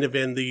much kind of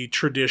in the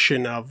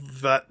tradition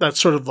of that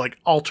sort of like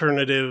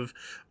alternative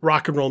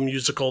rock and roll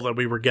musical that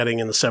we were getting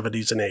in the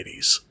 70s and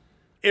 80s.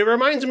 It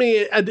reminds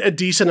me a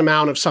decent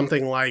amount of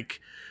something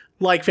like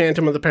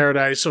Phantom of the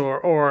Paradise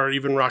or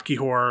even Rocky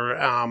Horror.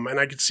 And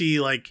I could see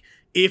like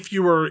if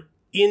you were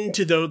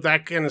into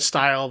that kind of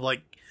style of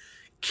like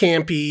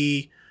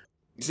campy,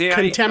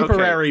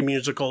 contemporary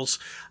musicals.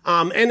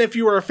 And if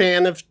you were a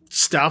fan of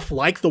stuff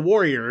like The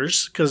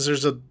Warriors, because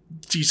there's a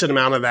decent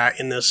amount of that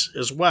in this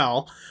as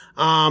well,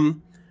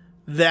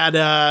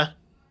 that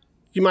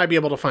you might be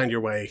able to find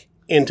your way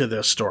into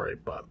this story.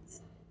 But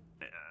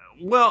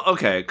well,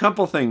 okay, a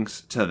couple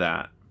things to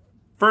that.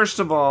 First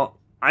of all,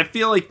 I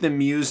feel like the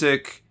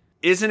music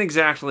isn't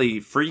exactly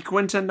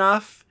frequent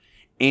enough,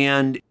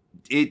 and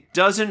it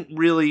doesn't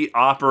really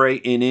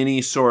operate in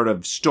any sort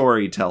of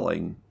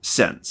storytelling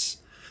sense.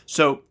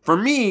 So for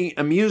me,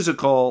 a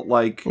musical,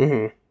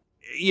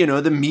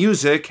 the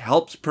music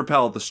helps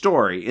propel the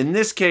story. In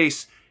this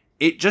case,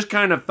 it just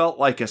kind of felt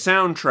like a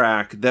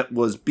soundtrack that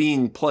was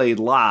being played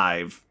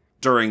live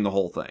during the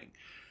whole thing.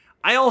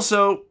 I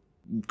also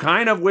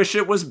kind of wish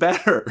it was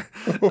better.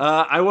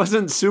 I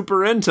wasn't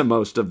super into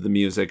most of the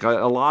music.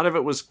 A lot of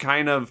it was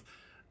kind of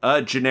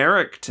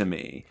generic to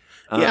me.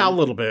 Yeah, a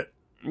little bit.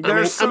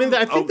 I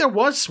think there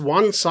was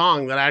one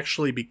song that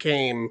actually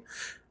became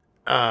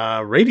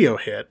radio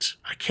hit.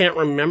 I can't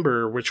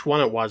remember which one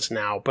it was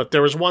now, but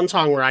there was one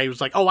song where I was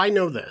like, oh, I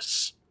know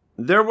this.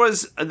 There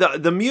was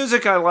the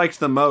music I liked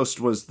the most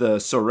was the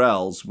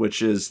Sorels,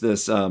 which is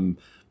this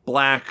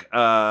black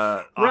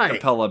a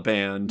cappella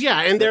band.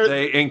 Yeah, and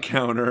they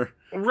encounter.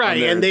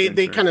 Right, and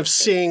they kind of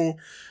sing,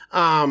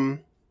 and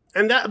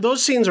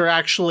those scenes are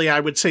actually, I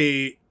would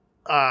say,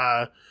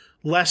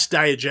 less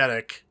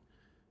diegetic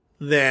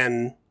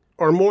than,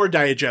 or more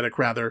diegetic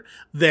rather,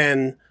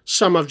 than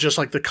some of just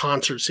like the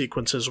concert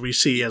sequences we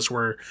see as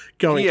we're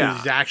going through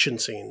these action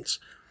scenes.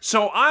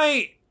 So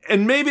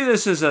and maybe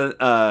this is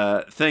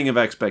a thing of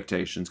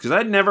expectations, because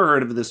I'd never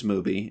heard of this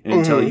movie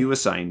until you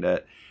assigned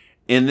it,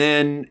 and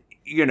then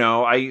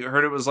I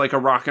heard it was like a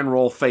rock and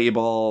roll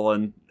fable,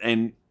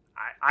 and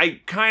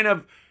I kind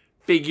of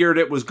figured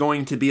it was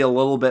going to be a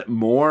little bit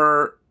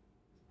more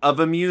of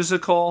a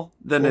musical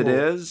than it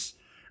is.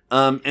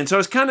 And so I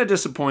was kind of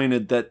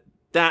disappointed that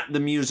the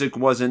music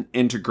wasn't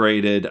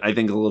integrated, I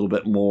think, a little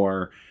bit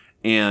more.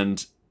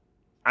 And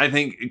I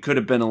think it could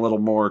have been a little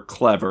more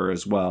clever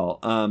as well.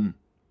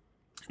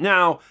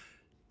 Now,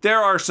 there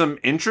are some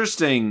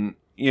interesting,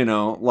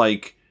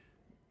 like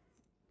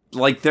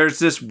there's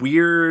this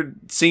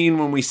weird scene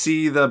when we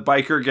see the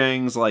biker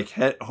gangs like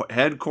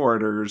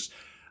headquarters,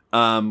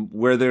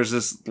 where there's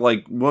this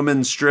like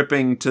woman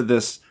stripping to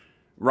this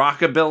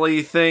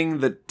rockabilly thing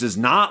that does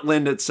not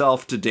lend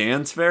itself to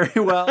dance very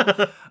well.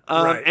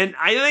 Right. And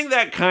I think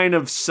that kind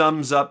of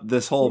sums up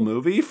this whole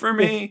movie for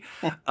me.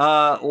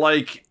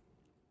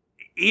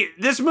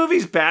 This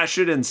movie's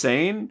batshit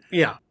insane.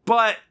 Yeah.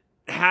 But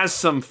has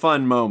some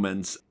fun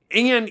moments.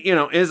 And,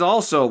 is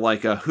also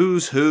like a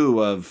who's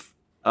who of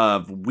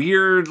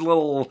weird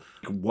little,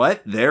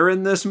 they're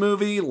in this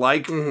movie?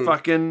 Like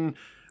fucking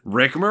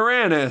Rick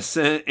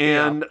Moranis.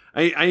 And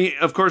I,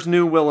 of course,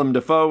 knew Willem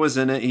Dafoe was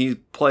in it. He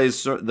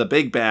plays the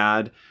big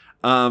bad.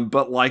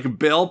 But like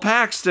Bill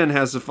Paxton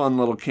has a fun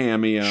little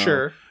cameo.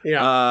 Sure.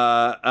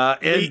 Yeah.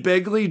 Ed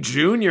Begley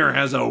Jr.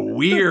 has a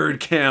weird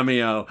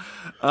cameo.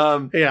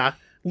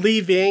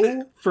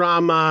 Leaving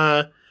from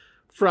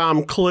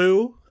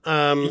Clue. /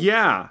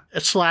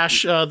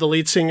 the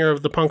lead singer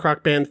of the punk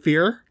rock band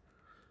Fear.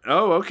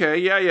 Oh, okay.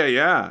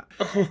 Yeah.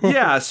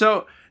 Yeah,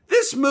 so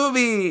this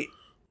movie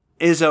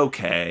is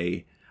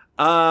okay.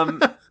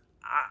 I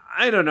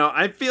don't know.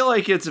 I feel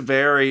like it's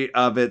very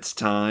of its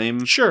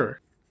time. Sure.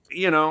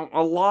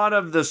 A lot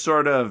of the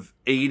sort of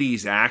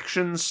 80s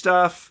action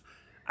stuff,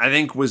 I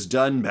think, was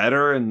done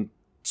better in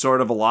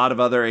sort of a lot of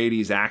other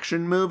 80s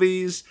action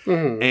movies.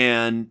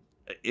 And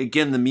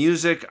again, the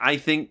music, I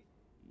think,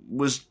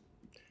 was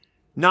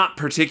not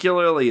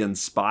particularly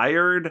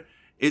inspired.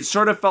 It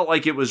sort of felt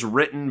like it was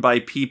written by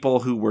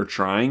people who were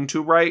trying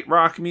to write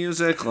rock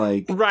music.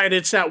 Right,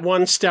 it's that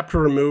one step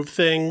removed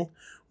thing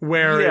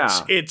where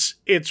it's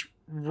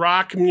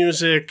rock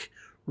music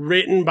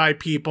written by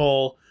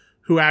people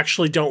who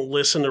actually don't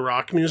listen to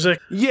rock music.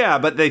 Yeah,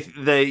 but they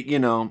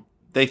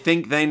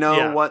think they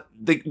know what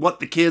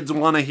the kids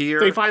want to hear.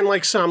 They find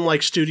like some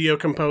like studio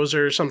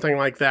composer or something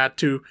like that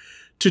to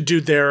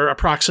do their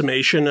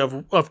approximation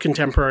of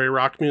contemporary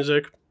rock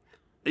music.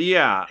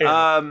 Yeah.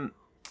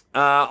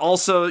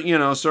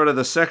 Also, sort of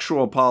the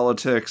sexual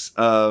politics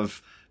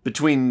of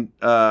between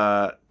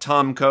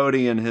Tom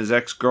Cody and his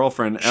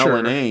ex-girlfriend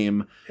Ellen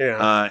Aim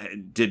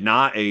did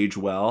not age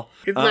well.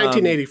 It's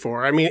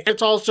 1984. I mean,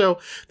 it's also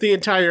the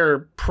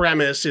entire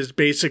premise is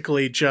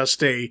basically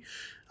just a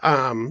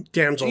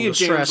damsel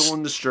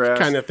in distress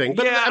kind of thing.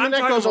 But I mean,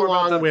 that goes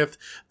along with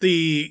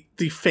the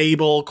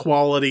fable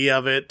quality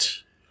of it.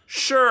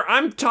 Sure,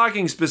 I'm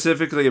talking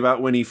specifically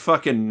about when he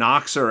fucking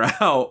knocks her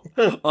out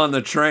on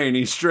the train.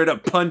 He straight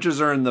up punches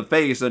her in the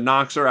face and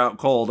knocks her out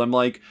cold. I'm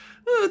like,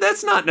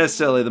 that's not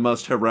necessarily the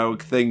most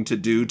heroic thing to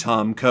do,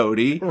 Tom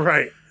Cody.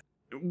 Right.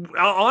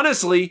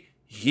 Honestly,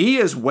 he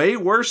is way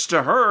worse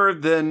to her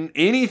than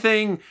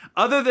anything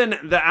other than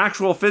the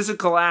actual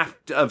physical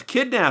act of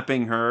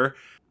kidnapping her.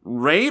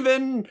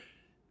 Raven,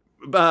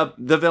 the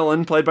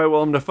villain played by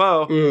Willem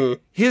Dafoe,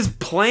 his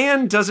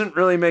plan doesn't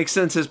really make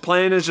sense. His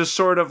plan is just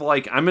sort of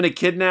like, I'm going to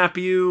kidnap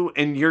you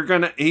and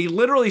he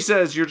literally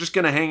says, you're just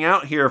going to hang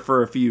out here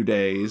for a few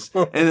days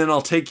and then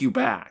I'll take you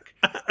back.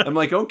 I'm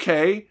like,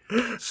 okay,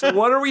 so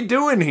what are we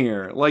doing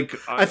here?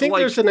 I think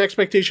there's an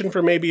expectation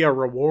for maybe a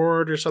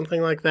reward or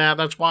something like that.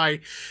 That's why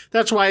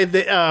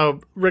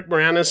Rick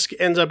Moranis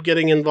ends up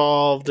getting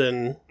involved.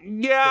 And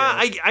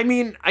I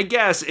mean, I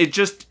guess it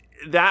just,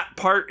 that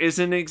part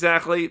isn't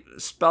exactly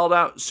spelled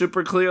out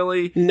super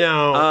clearly.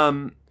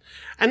 No.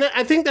 And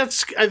I think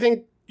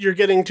you're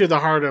getting to the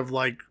heart of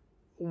like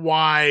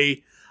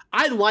why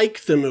I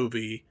like the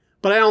movie,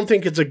 but I don't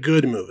think it's a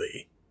good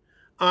movie.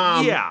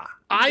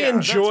 I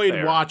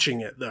enjoyed watching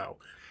it though.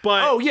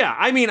 But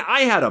I mean,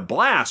 I had a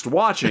blast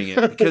watching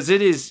it because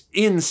it is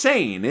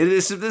insane.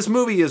 This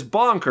movie is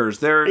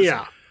bonkers. There's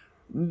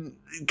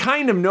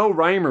kind of no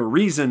rhyme or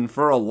reason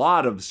for a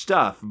lot of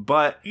stuff,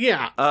 but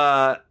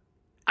I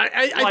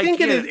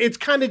think it's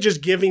kind of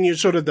just giving you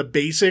sort of the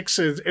basics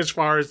as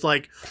far as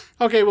like,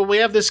 okay, well, we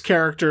have this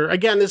character.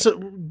 Again, this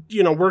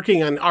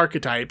working on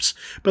archetypes,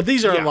 but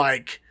these are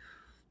like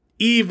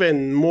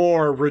even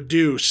more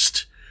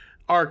reduced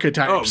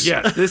archetypes. Oh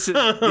yes,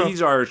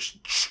 these are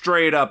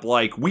straight up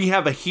like we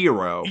have a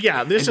hero.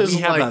 Yeah, this and is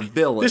we have like a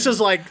villain. This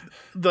is like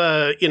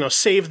the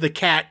save the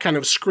cat kind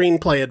of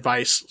screenplay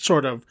advice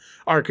sort of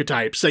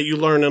archetypes that you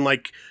learn in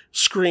like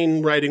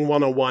screenwriting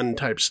 101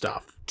 type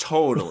stuff.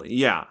 Totally,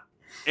 yeah,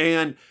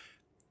 and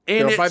by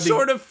it's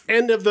sort of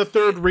end of the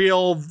third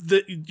reel,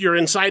 you're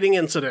inciting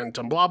incident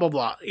and blah blah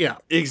blah. Yeah,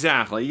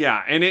 exactly,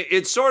 yeah, and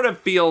it sort of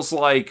feels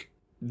like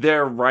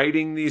they're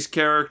writing these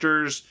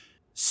characters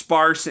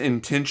sparse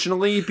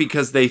intentionally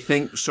because they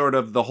think sort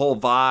of the whole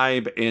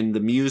vibe and the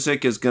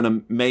music is going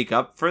to make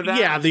up for that.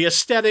 Yeah, the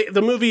aesthetic,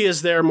 the movie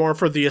is there more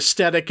for the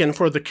aesthetic and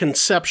for the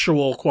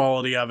conceptual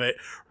quality of it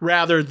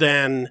rather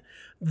than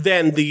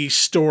the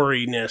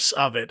storyness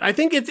of it. I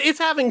think it's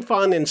having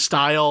fun in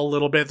style a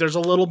little bit. There's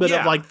a little bit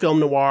of like film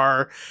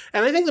noir,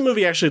 and I think the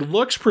movie actually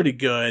looks pretty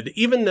good,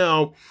 even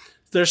though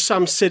there's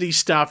some city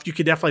stuff you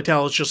could definitely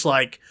tell it's just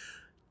like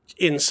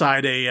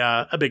inside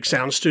a big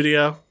sound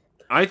studio.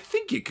 I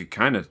think you could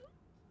kind of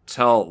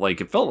tell,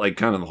 like, it felt like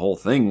kind of the whole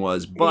thing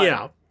was, but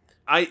yeah.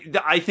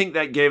 I think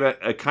that gave it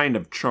a kind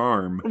of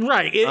charm.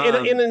 Right.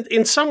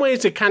 In some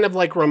ways, it kind of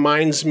like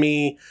reminds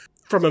me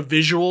from a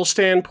visual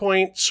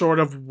standpoint, sort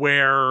of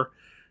where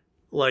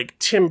like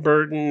Tim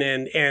Burton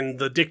and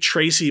the Dick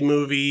Tracy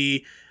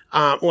movie,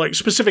 like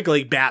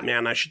specifically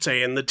Batman, I should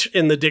say, in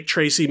the Dick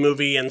Tracy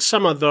movie and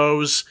some of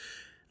those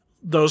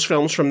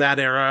films from that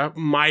era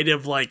might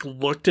have like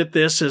looked at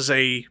this as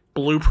a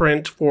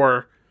blueprint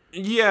for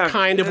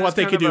kind of what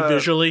they could do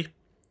visually.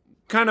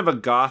 Kind of a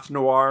goth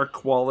noir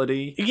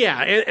quality.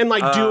 Yeah, and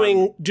like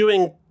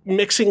doing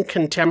mixing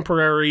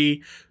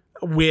contemporary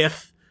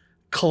with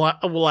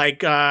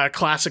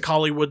classic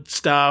Hollywood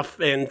stuff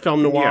and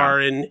film noir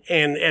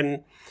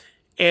and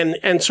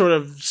sort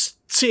of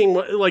seeing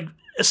like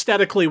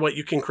aesthetically what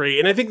you can create.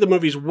 And I think the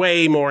movie's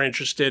way more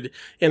interested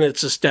in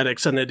its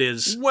aesthetics than it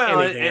is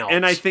anything else.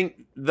 And I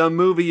think the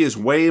movie is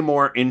way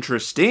more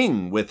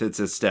interesting with its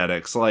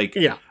aesthetics. Like,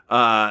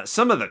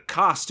 some of the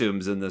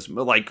costumes in this,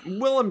 like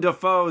Willem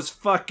Dafoe's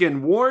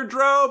fucking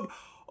wardrobe.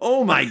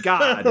 Oh my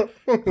God.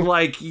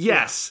 Like,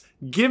 yes,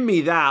 give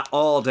me that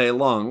all day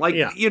long. Like,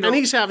 and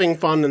he's having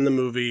fun in the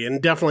movie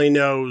and definitely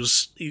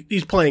knows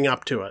he's playing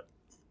up to it.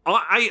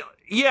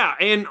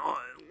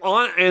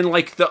 And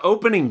like the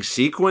opening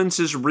sequence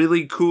is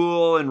really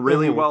cool and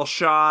really well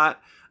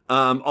shot.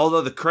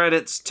 Although the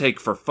credits take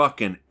for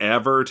fucking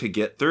ever to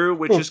get through,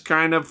 which is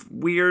kind of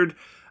weird.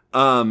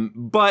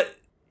 But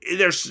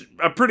there's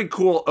a pretty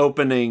cool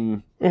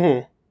opening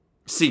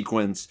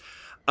sequence.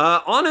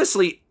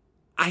 Honestly,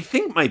 I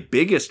think my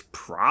biggest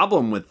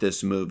problem with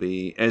this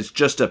movie as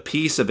just a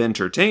piece of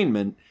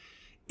entertainment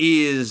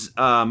is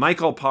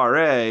Michael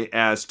Paré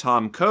as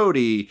Tom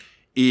Cody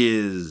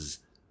is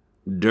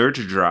dirt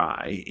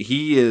dry.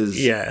 He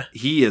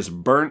is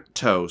burnt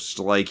toast.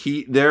 Like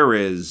there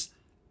is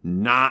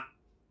not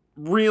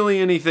really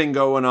anything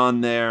going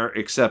on there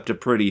except a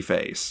pretty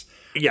face.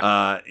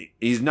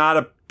 He's not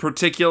a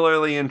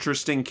particularly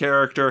interesting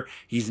character.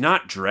 He's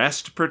not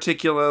dressed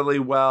particularly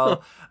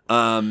well.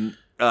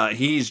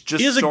 He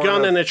has a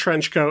gun and a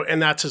trench coat,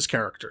 and that's his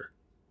character.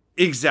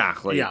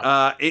 Exactly.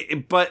 Yeah.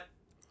 But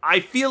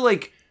I feel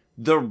like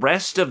the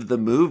rest of the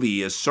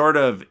movie is sort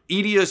of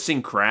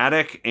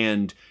idiosyncratic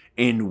and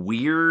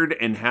weird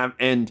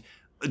and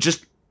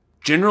just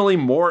generally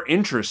more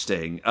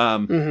interesting.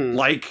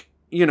 Like,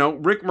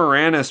 Rick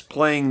Moranis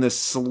playing the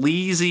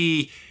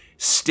sleazy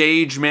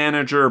stage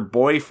manager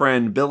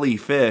boyfriend Billy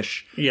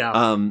Fish.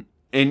 Yeah.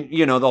 And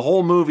the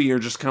whole movie you're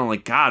just kind of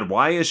like, God,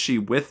 why is she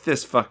with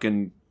this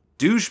fucking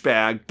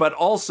douchebag? But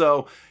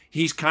also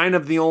he's kind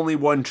of the only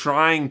one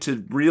trying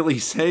to really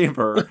save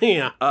her.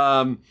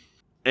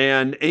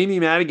 And Amy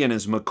Madigan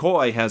as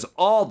McCoy has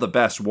all the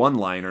best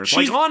one-liners.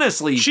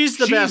 Honestly, she's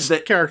the best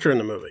character in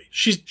the movie.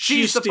 She's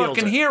the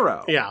fucking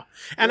hero. Yeah,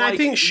 and I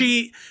think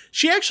she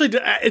actually,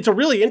 it's a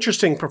really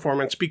interesting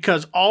performance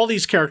because all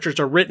these characters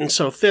are written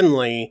so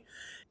thinly.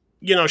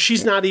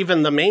 She's not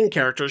even the main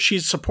character;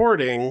 she's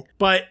supporting,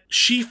 but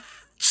she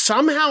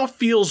somehow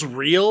feels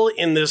real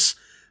in this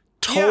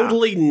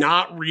totally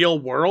not real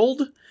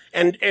world.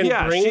 And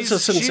brings a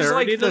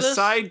sincerity to this. She's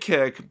like the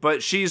sidekick,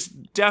 but she's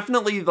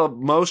definitely the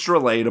most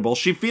relatable.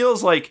 She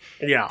feels like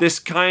this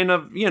kind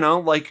of,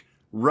 like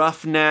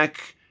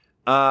roughneck,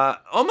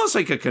 almost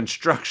like a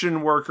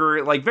construction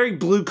worker, like very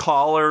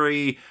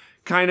blue-collar-y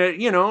kind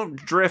of,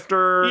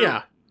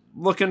 drifter,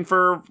 looking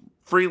for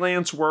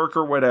freelance work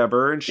or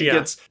whatever. And she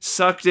gets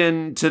sucked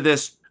into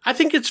this. I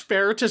think it's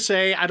fair to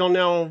say, I don't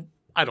know.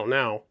 I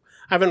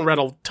haven't read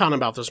a ton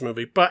about this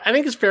movie, but I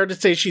think it's fair to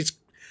say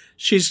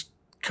she's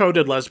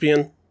coded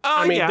lesbian.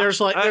 There's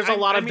a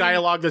lot of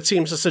dialogue that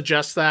seems to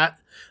suggest that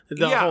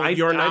the whole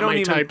 "you're not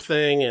my type"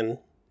 thing, and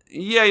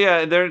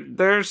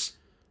there's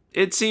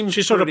it seems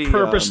she's sort of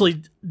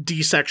purposely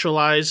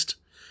desexualized,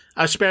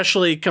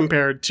 especially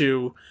compared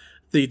to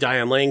the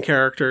Diane Lane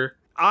character.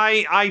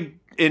 I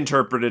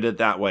interpreted it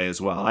that way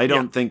as well. I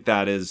don't think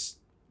that is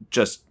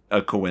just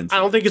a coincidence. I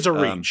don't think it's a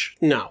reach.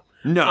 No.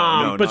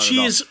 But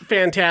she's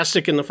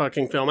fantastic in the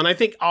fucking film, and I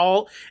think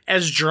all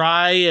as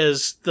dry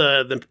as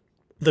the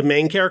the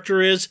main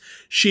character is,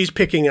 she's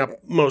picking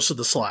up most of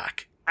the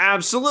slack.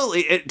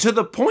 Absolutely. To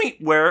the point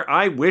where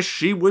I wish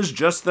she was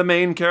just the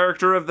main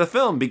character of the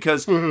film,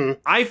 because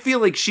I feel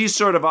like she's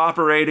sort of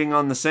operating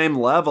on the same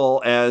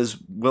level as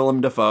Willem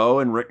Dafoe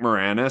and Rick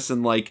Moranis,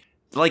 and like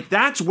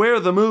that's where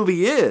the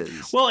movie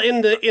is. Well,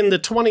 in the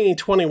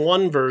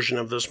 2021 version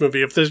of this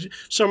movie, if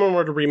someone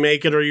were to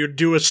remake it or you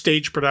do a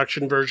stage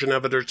production version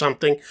of it or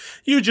something,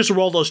 you just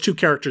roll those two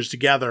characters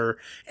together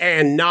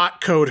and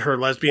not code her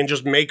lesbian,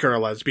 just make her a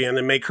lesbian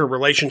and make her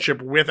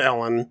relationship with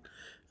Ellen,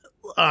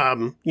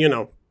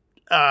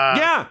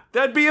 yeah,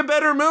 that'd be a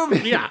better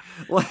movie. Yeah.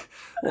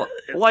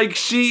 like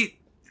she...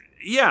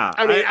 Yeah.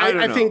 I mean,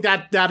 I think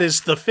that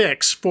is the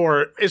fix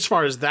for as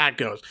far as that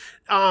goes.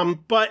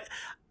 But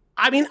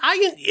I mean, I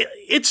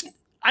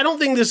don't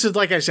think this is,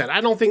 like I said,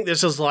 I don't think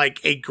this is like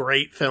a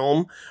great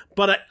film,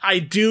 but I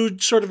do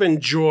sort of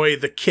enjoy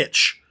the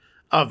kitsch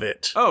of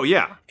it. Oh,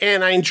 yeah.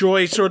 And I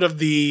enjoy sort of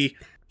the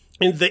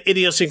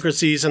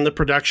idiosyncrasies and the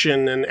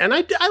production, and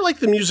I like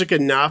the music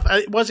enough.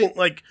 It wasn't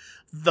like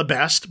the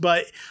best,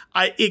 but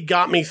it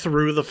got me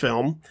through the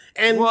film.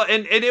 And well,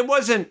 and it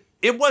wasn't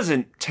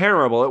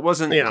terrible. It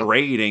wasn't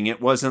grating. It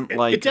wasn't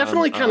like it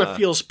definitely kind of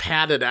feels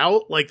padded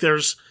out. Like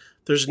there's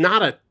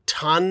not a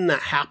ton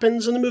that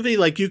happens in the movie.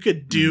 Like you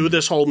could do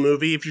this whole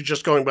movie if you're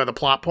just going by the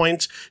plot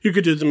points. You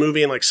could do the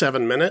movie in like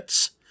 7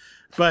 minutes.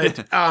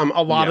 But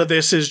a lot of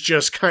this is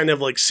just kind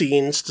of like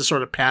scenes to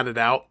sort of pad it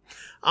out.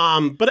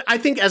 But I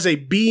think as a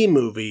B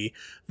movie,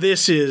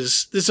 this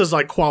is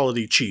like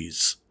quality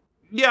cheese.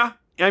 Yeah,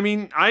 I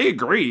mean, I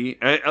agree.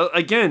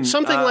 Again,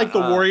 something like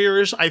The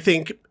Warriors, I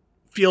think,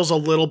 feels a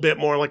little bit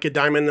more like a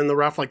diamond in the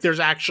rough. Like there's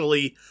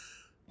actually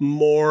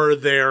more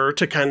there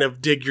to kind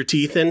of dig your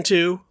teeth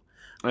into.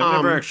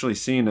 I've never actually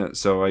seen it,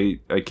 so I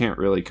can't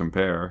really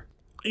compare.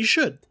 You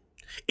should.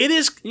 It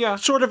is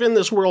sort of in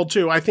this world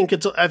too. I think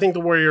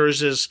The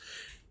Warriors is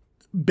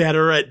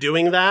better at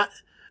doing that.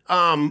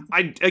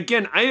 I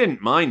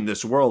didn't mind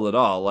this world at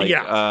all. Like,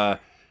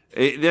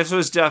 this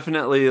was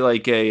definitely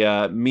like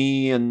a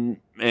me and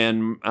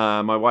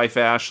my wife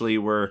Ashley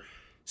were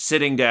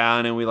sitting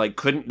down and we like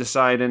couldn't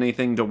decide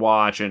anything to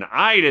watch, and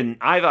I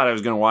thought I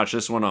was going to watch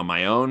this one on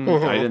my own.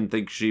 I didn't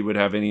think she would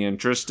have any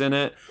interest in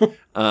it.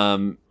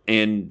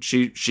 And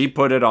she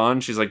put it on.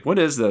 She's like, "What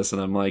is this?"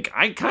 And I'm like,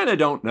 "I kind of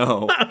don't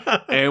know."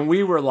 And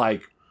we were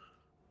like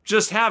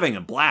just having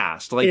a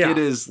blast. Like it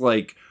is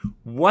like,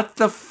 what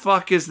the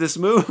fuck is this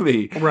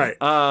movie? Right.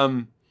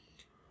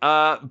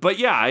 But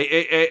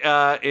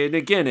yeah, and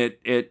again,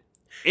 it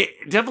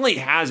definitely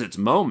has its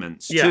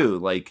moments too.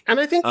 Like, and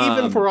I think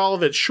even for all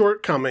of its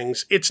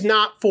shortcomings, it's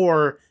not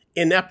for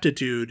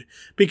ineptitude,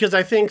 because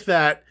I think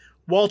that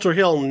Walter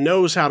Hill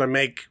knows how to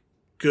make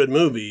good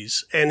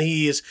movies, and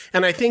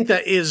I think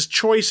that his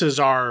choices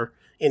are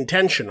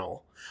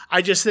intentional.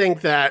 I just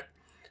think that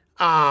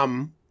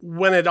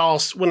when it's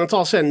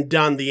all said and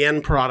done, the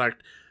end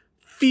product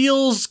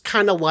feels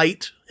kind of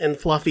light and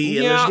fluffy,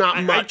 and there's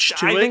not much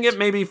to it. I think it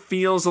maybe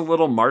feels a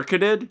little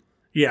marketed.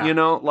 Yeah. You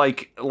know,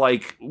 like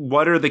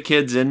what are the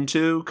kids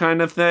into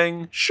kind of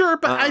thing. Sure,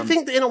 but I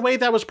think in a way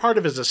that was part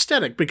of his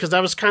aesthetic, because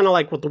that was kind of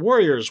like what The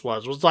Warriors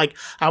was like,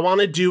 I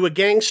want to do a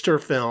gangster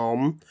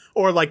film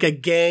or like a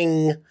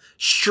gang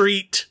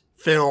street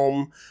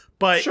film,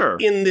 but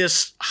in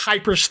this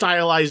hyper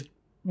stylized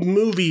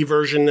movie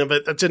version of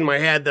it that's in my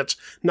head that's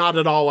not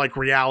at all like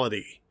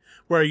reality,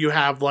 where you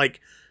have like,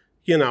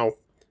 you know,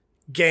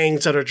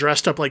 gangs that are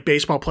dressed up like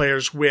baseball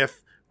players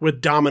with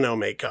domino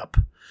makeup.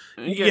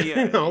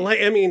 You know,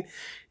 like, I mean,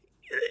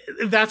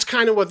 that's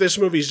kind of what this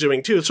movie's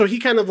doing too. So he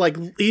kind of like,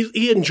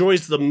 he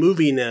enjoys the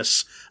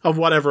moviness of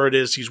whatever it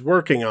is he's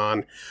working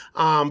on.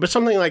 But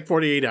something like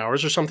 48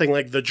 Hours or something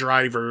like The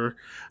Driver,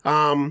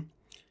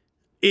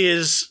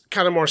 is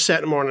kind of more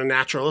set more in a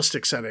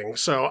naturalistic setting.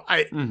 So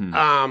I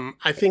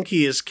think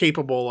he is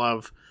capable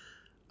of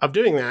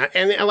doing that.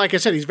 And like I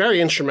said, he's very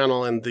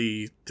instrumental in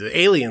the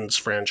Aliens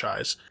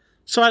franchise.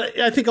 So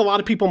I think a lot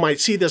of people might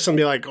see this and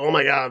be like, oh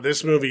my God,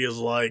 this movie is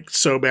like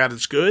so bad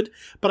it's good.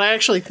 But I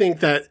actually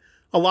think that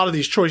a lot of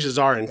these choices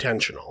are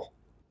intentional.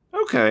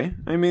 Okay.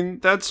 I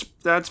mean, that's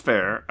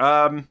fair.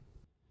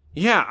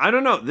 Yeah, I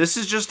don't know. This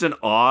is just an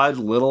odd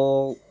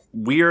little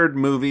weird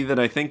movie that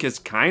I think has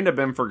kind of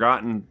been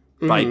forgotten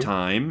by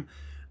time.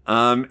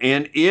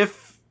 And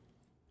if,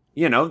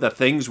 you know, the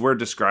things we're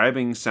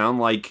describing sound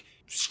like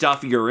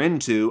stuff you're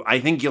into,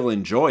 I think you'll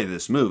enjoy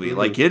this movie.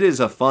 Like, it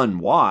is a fun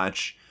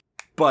watch.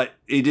 But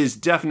it is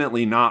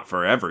definitely not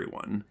for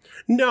everyone.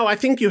 No, I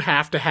think you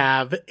have to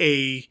have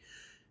an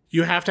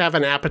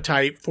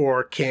appetite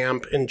for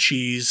camp and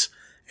cheese,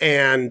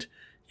 and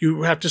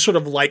you have to sort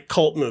of like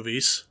cult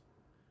movies.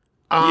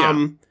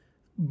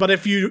 But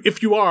if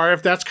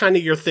that's kind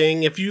of your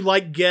thing, if you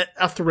like get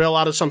a thrill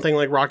out of something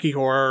like Rocky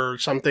Horror or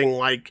something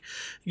like,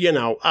 you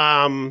know,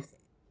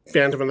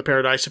 Phantom of the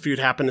Paradise, if you'd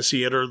happen to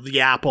see it, or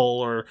The Apple,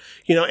 or,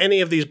 you know, any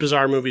of these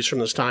bizarre movies from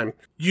this time,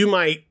 you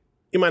might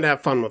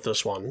have fun with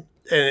this one.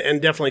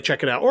 And definitely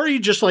check it out. Or are you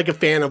just like a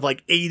fan of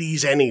like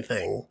 80s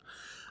anything?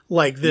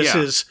 Like this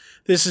is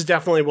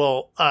definitely,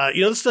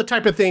 this is the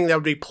type of thing that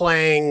would be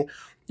playing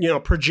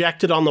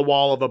projected on the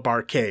wall of a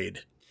barcade.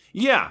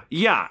 Yeah.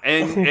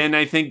 And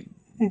I think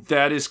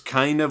that is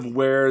kind of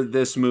where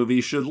this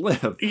movie should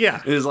live.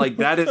 Yeah. Is like,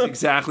 that is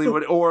exactly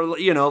what, or,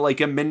 like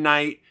a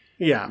midnight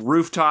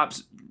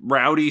rooftops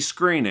rowdy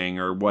screening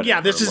or whatever. Yeah,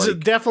 this is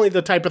definitely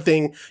the type of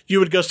thing you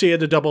would go see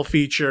at a double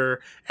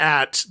feature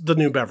at the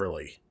New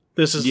Beverly.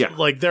 This is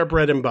like their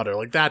bread and butter,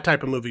 like that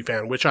type of movie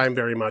fan, which I'm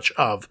very much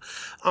of.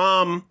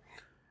 And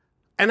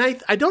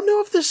I don't know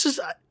if this is,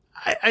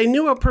 I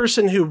knew a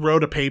person who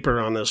wrote a paper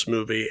on this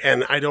movie,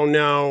 and I don't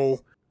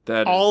know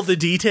all the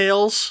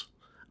details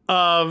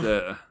of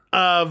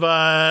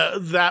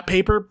that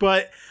paper,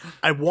 but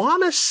I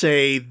want to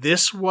say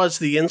this was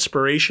the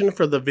inspiration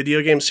for the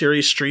video game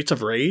series Streets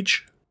of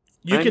Rage.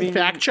 You can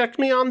fact check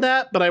me on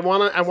that, but I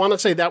want to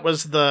say that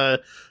was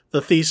the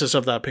thesis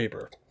of that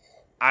paper.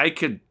 I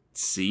could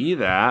see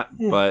that,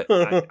 but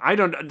I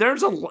don't.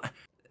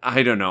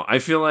 I don't know. I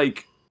feel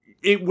like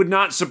it would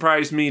not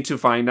surprise me to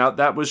find out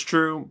that was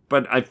true,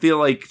 but I feel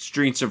like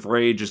Streets of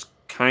Rage is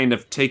kind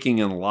of taking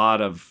in a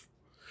lot of.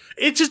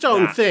 It's its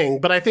own thing,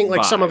 but I think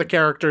like some of the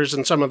characters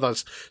and some of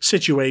the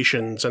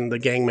situations and the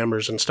gang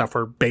members and stuff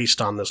are based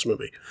on this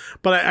movie.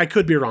 But I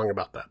could be wrong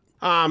about that.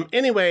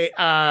 Anyway,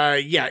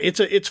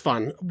 it's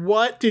fun.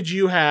 What did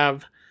you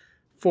have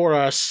for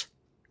us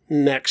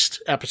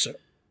next episode?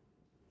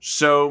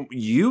 So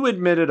you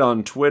admitted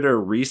on Twitter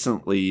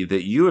recently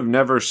that you have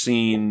never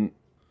seen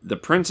The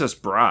Princess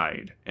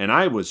Bride, and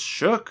I was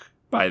shook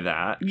by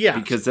that. Yeah.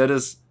 Because that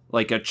is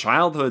like a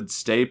childhood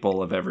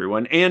staple of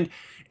everyone. And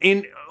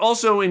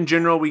also in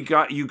general,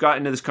 you got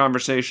into this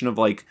conversation of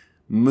like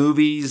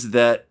movies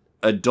that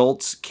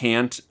adults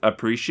can't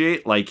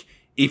appreciate. Like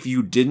if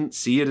you didn't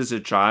see it as a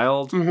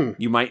child,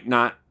 you might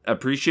not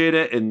appreciate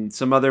it. And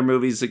some other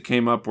movies that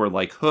came up were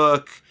like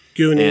Hook,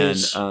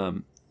 Goonies,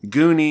 and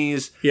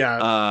Goonies,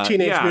 Teenage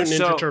Mutant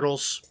Ninja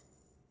Turtles.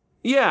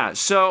 Yeah,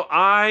 so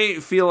I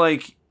feel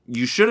like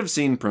you should have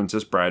seen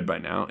Princess Bride by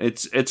now.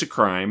 It's a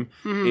crime.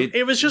 Mm-hmm.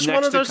 It was just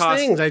one of those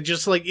things. I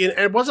just like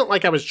it wasn't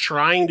like I was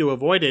trying to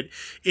avoid it.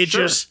 It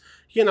just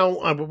we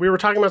were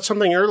talking about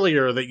something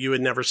earlier that you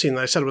had never seen.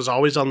 That I said it was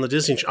always on the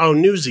Disney.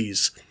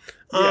 Newsies.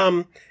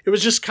 Yeah. It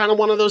was just kind of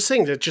one of those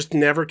things. It just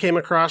never came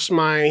across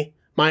my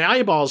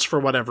eyeballs for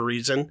whatever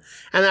reason,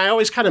 and I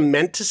always kind of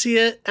meant to see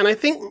it. And I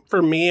think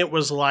for me, it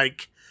was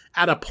like.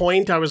 At a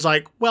point, I was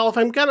like, well, if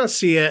I'm going to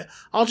see it,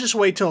 I'll just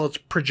wait till it's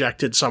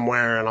projected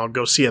somewhere and I'll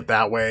go see it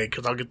that way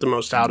because I'll get the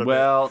most out of it.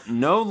 Well,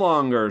 no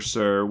longer,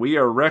 sir. We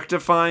are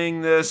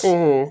rectifying this.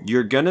 Mm-hmm.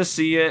 You're going to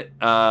see it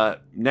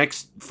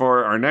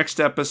for our next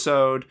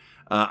episode.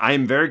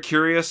 I'm very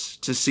curious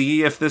to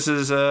see if this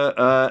is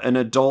an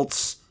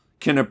adults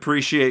can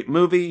appreciate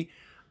movie.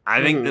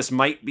 I think this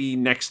might be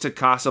next to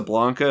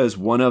Casablanca as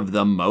one of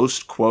the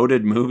most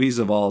quoted movies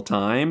of all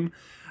time.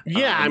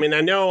 Yeah, I mean, I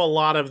know a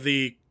lot of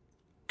the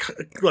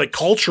like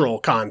cultural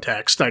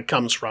context that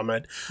comes from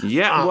it.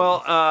 Yeah,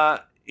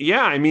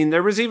 I mean,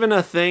 there was even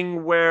a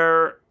thing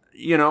where,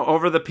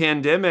 over the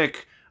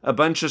pandemic, a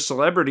bunch of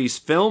celebrities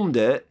filmed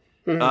it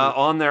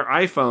on their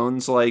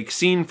iPhones, like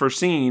scene for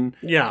scene.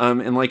 Yeah.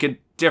 And like a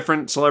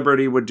different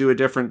celebrity would do a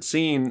different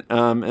scene.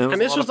 And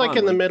this was like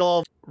in the middle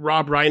of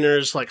Rob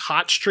Reiner's like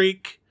hot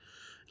streak,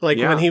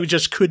 when he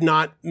just could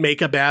not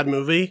make a bad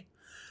movie.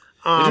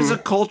 It is a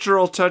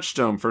cultural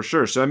touchstone for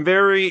sure. So I'm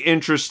very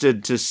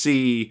interested to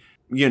see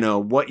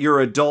what your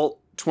adult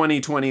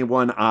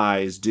 2021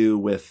 eyes do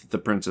with The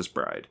Princess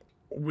Bride.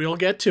 We'll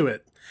get to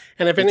it.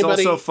 And if it's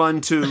also fun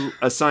to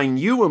assign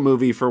you a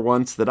movie for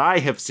once that I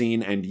have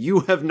seen and you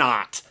have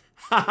not.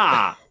 Ha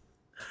ha!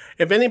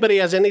 If anybody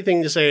has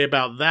anything to say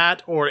about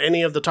that or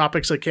any of the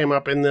topics that came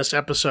up in this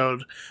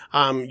episode,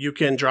 you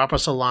can drop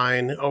us a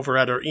line over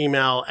at our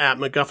email at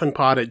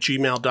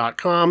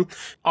MacGuffinPod@gmail.com.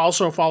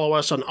 Also follow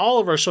us on all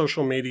of our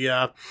social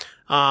media,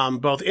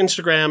 both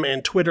Instagram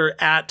and Twitter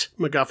at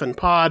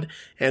MacGuffinPod.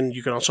 And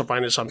you can also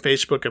find us on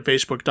Facebook at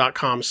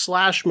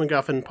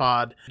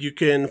Facebook.com/MacGuffinPod. You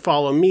can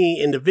follow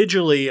me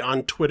individually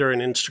on Twitter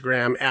and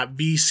Instagram at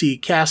VC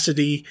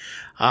Cassidy.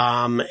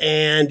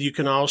 And you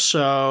can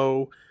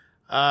also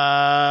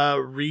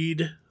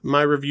read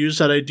my reviews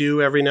that I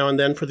do every now and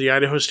then for the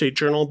Idaho State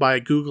Journal by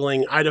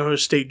Googling Idaho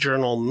State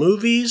Journal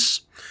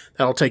movies.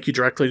 That'll take you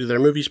directly to their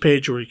movies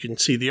page where you can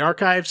see the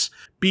archives.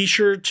 Be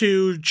sure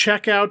to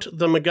check out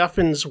the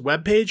MacGuffin's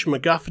webpage,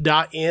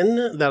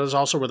 MacGuff.in. That is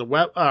also where the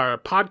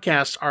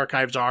podcast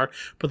archives are,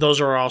 but those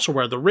are also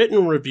where the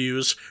written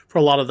reviews for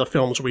a lot of the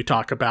films we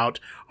talk about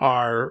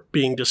are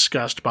being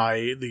discussed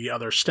by the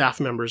other staff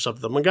members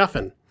of the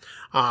MacGuffin.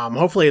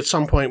 Hopefully at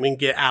some point we can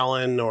get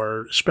Alan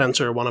or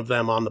Spencer, one of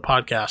them, on the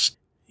podcast.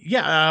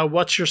 Yeah,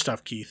 what's your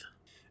stuff, Keith?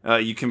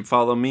 You can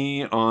follow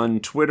me on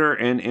Twitter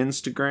and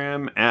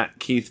Instagram at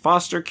Keith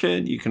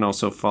Fosterkid. You can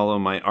also follow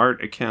my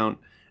art account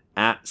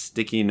at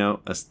Sticky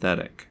Note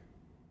Aesthetic.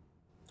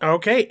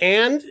 Okay,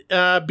 and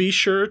be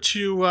sure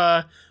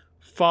to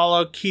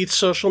follow Keith's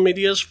social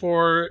medias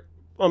for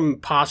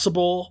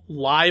possible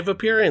live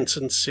appearance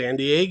in San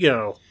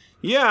Diego.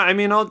 Yeah, I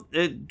mean,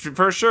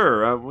 for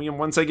sure.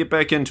 Once I get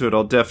back into it,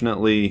 I'll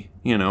definitely,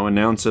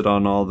 announce it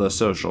on all the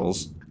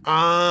socials.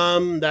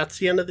 That's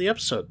the end of the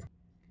episode.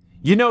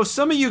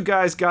 Some of you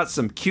guys got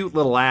some cute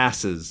little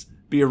asses.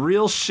 Be a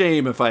real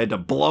shame if I had to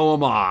blow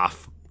them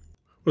off.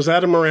 Was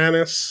that a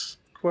Moranis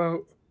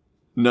quote?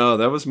 No,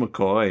 that was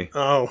McCoy.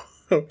 Oh,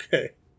 okay.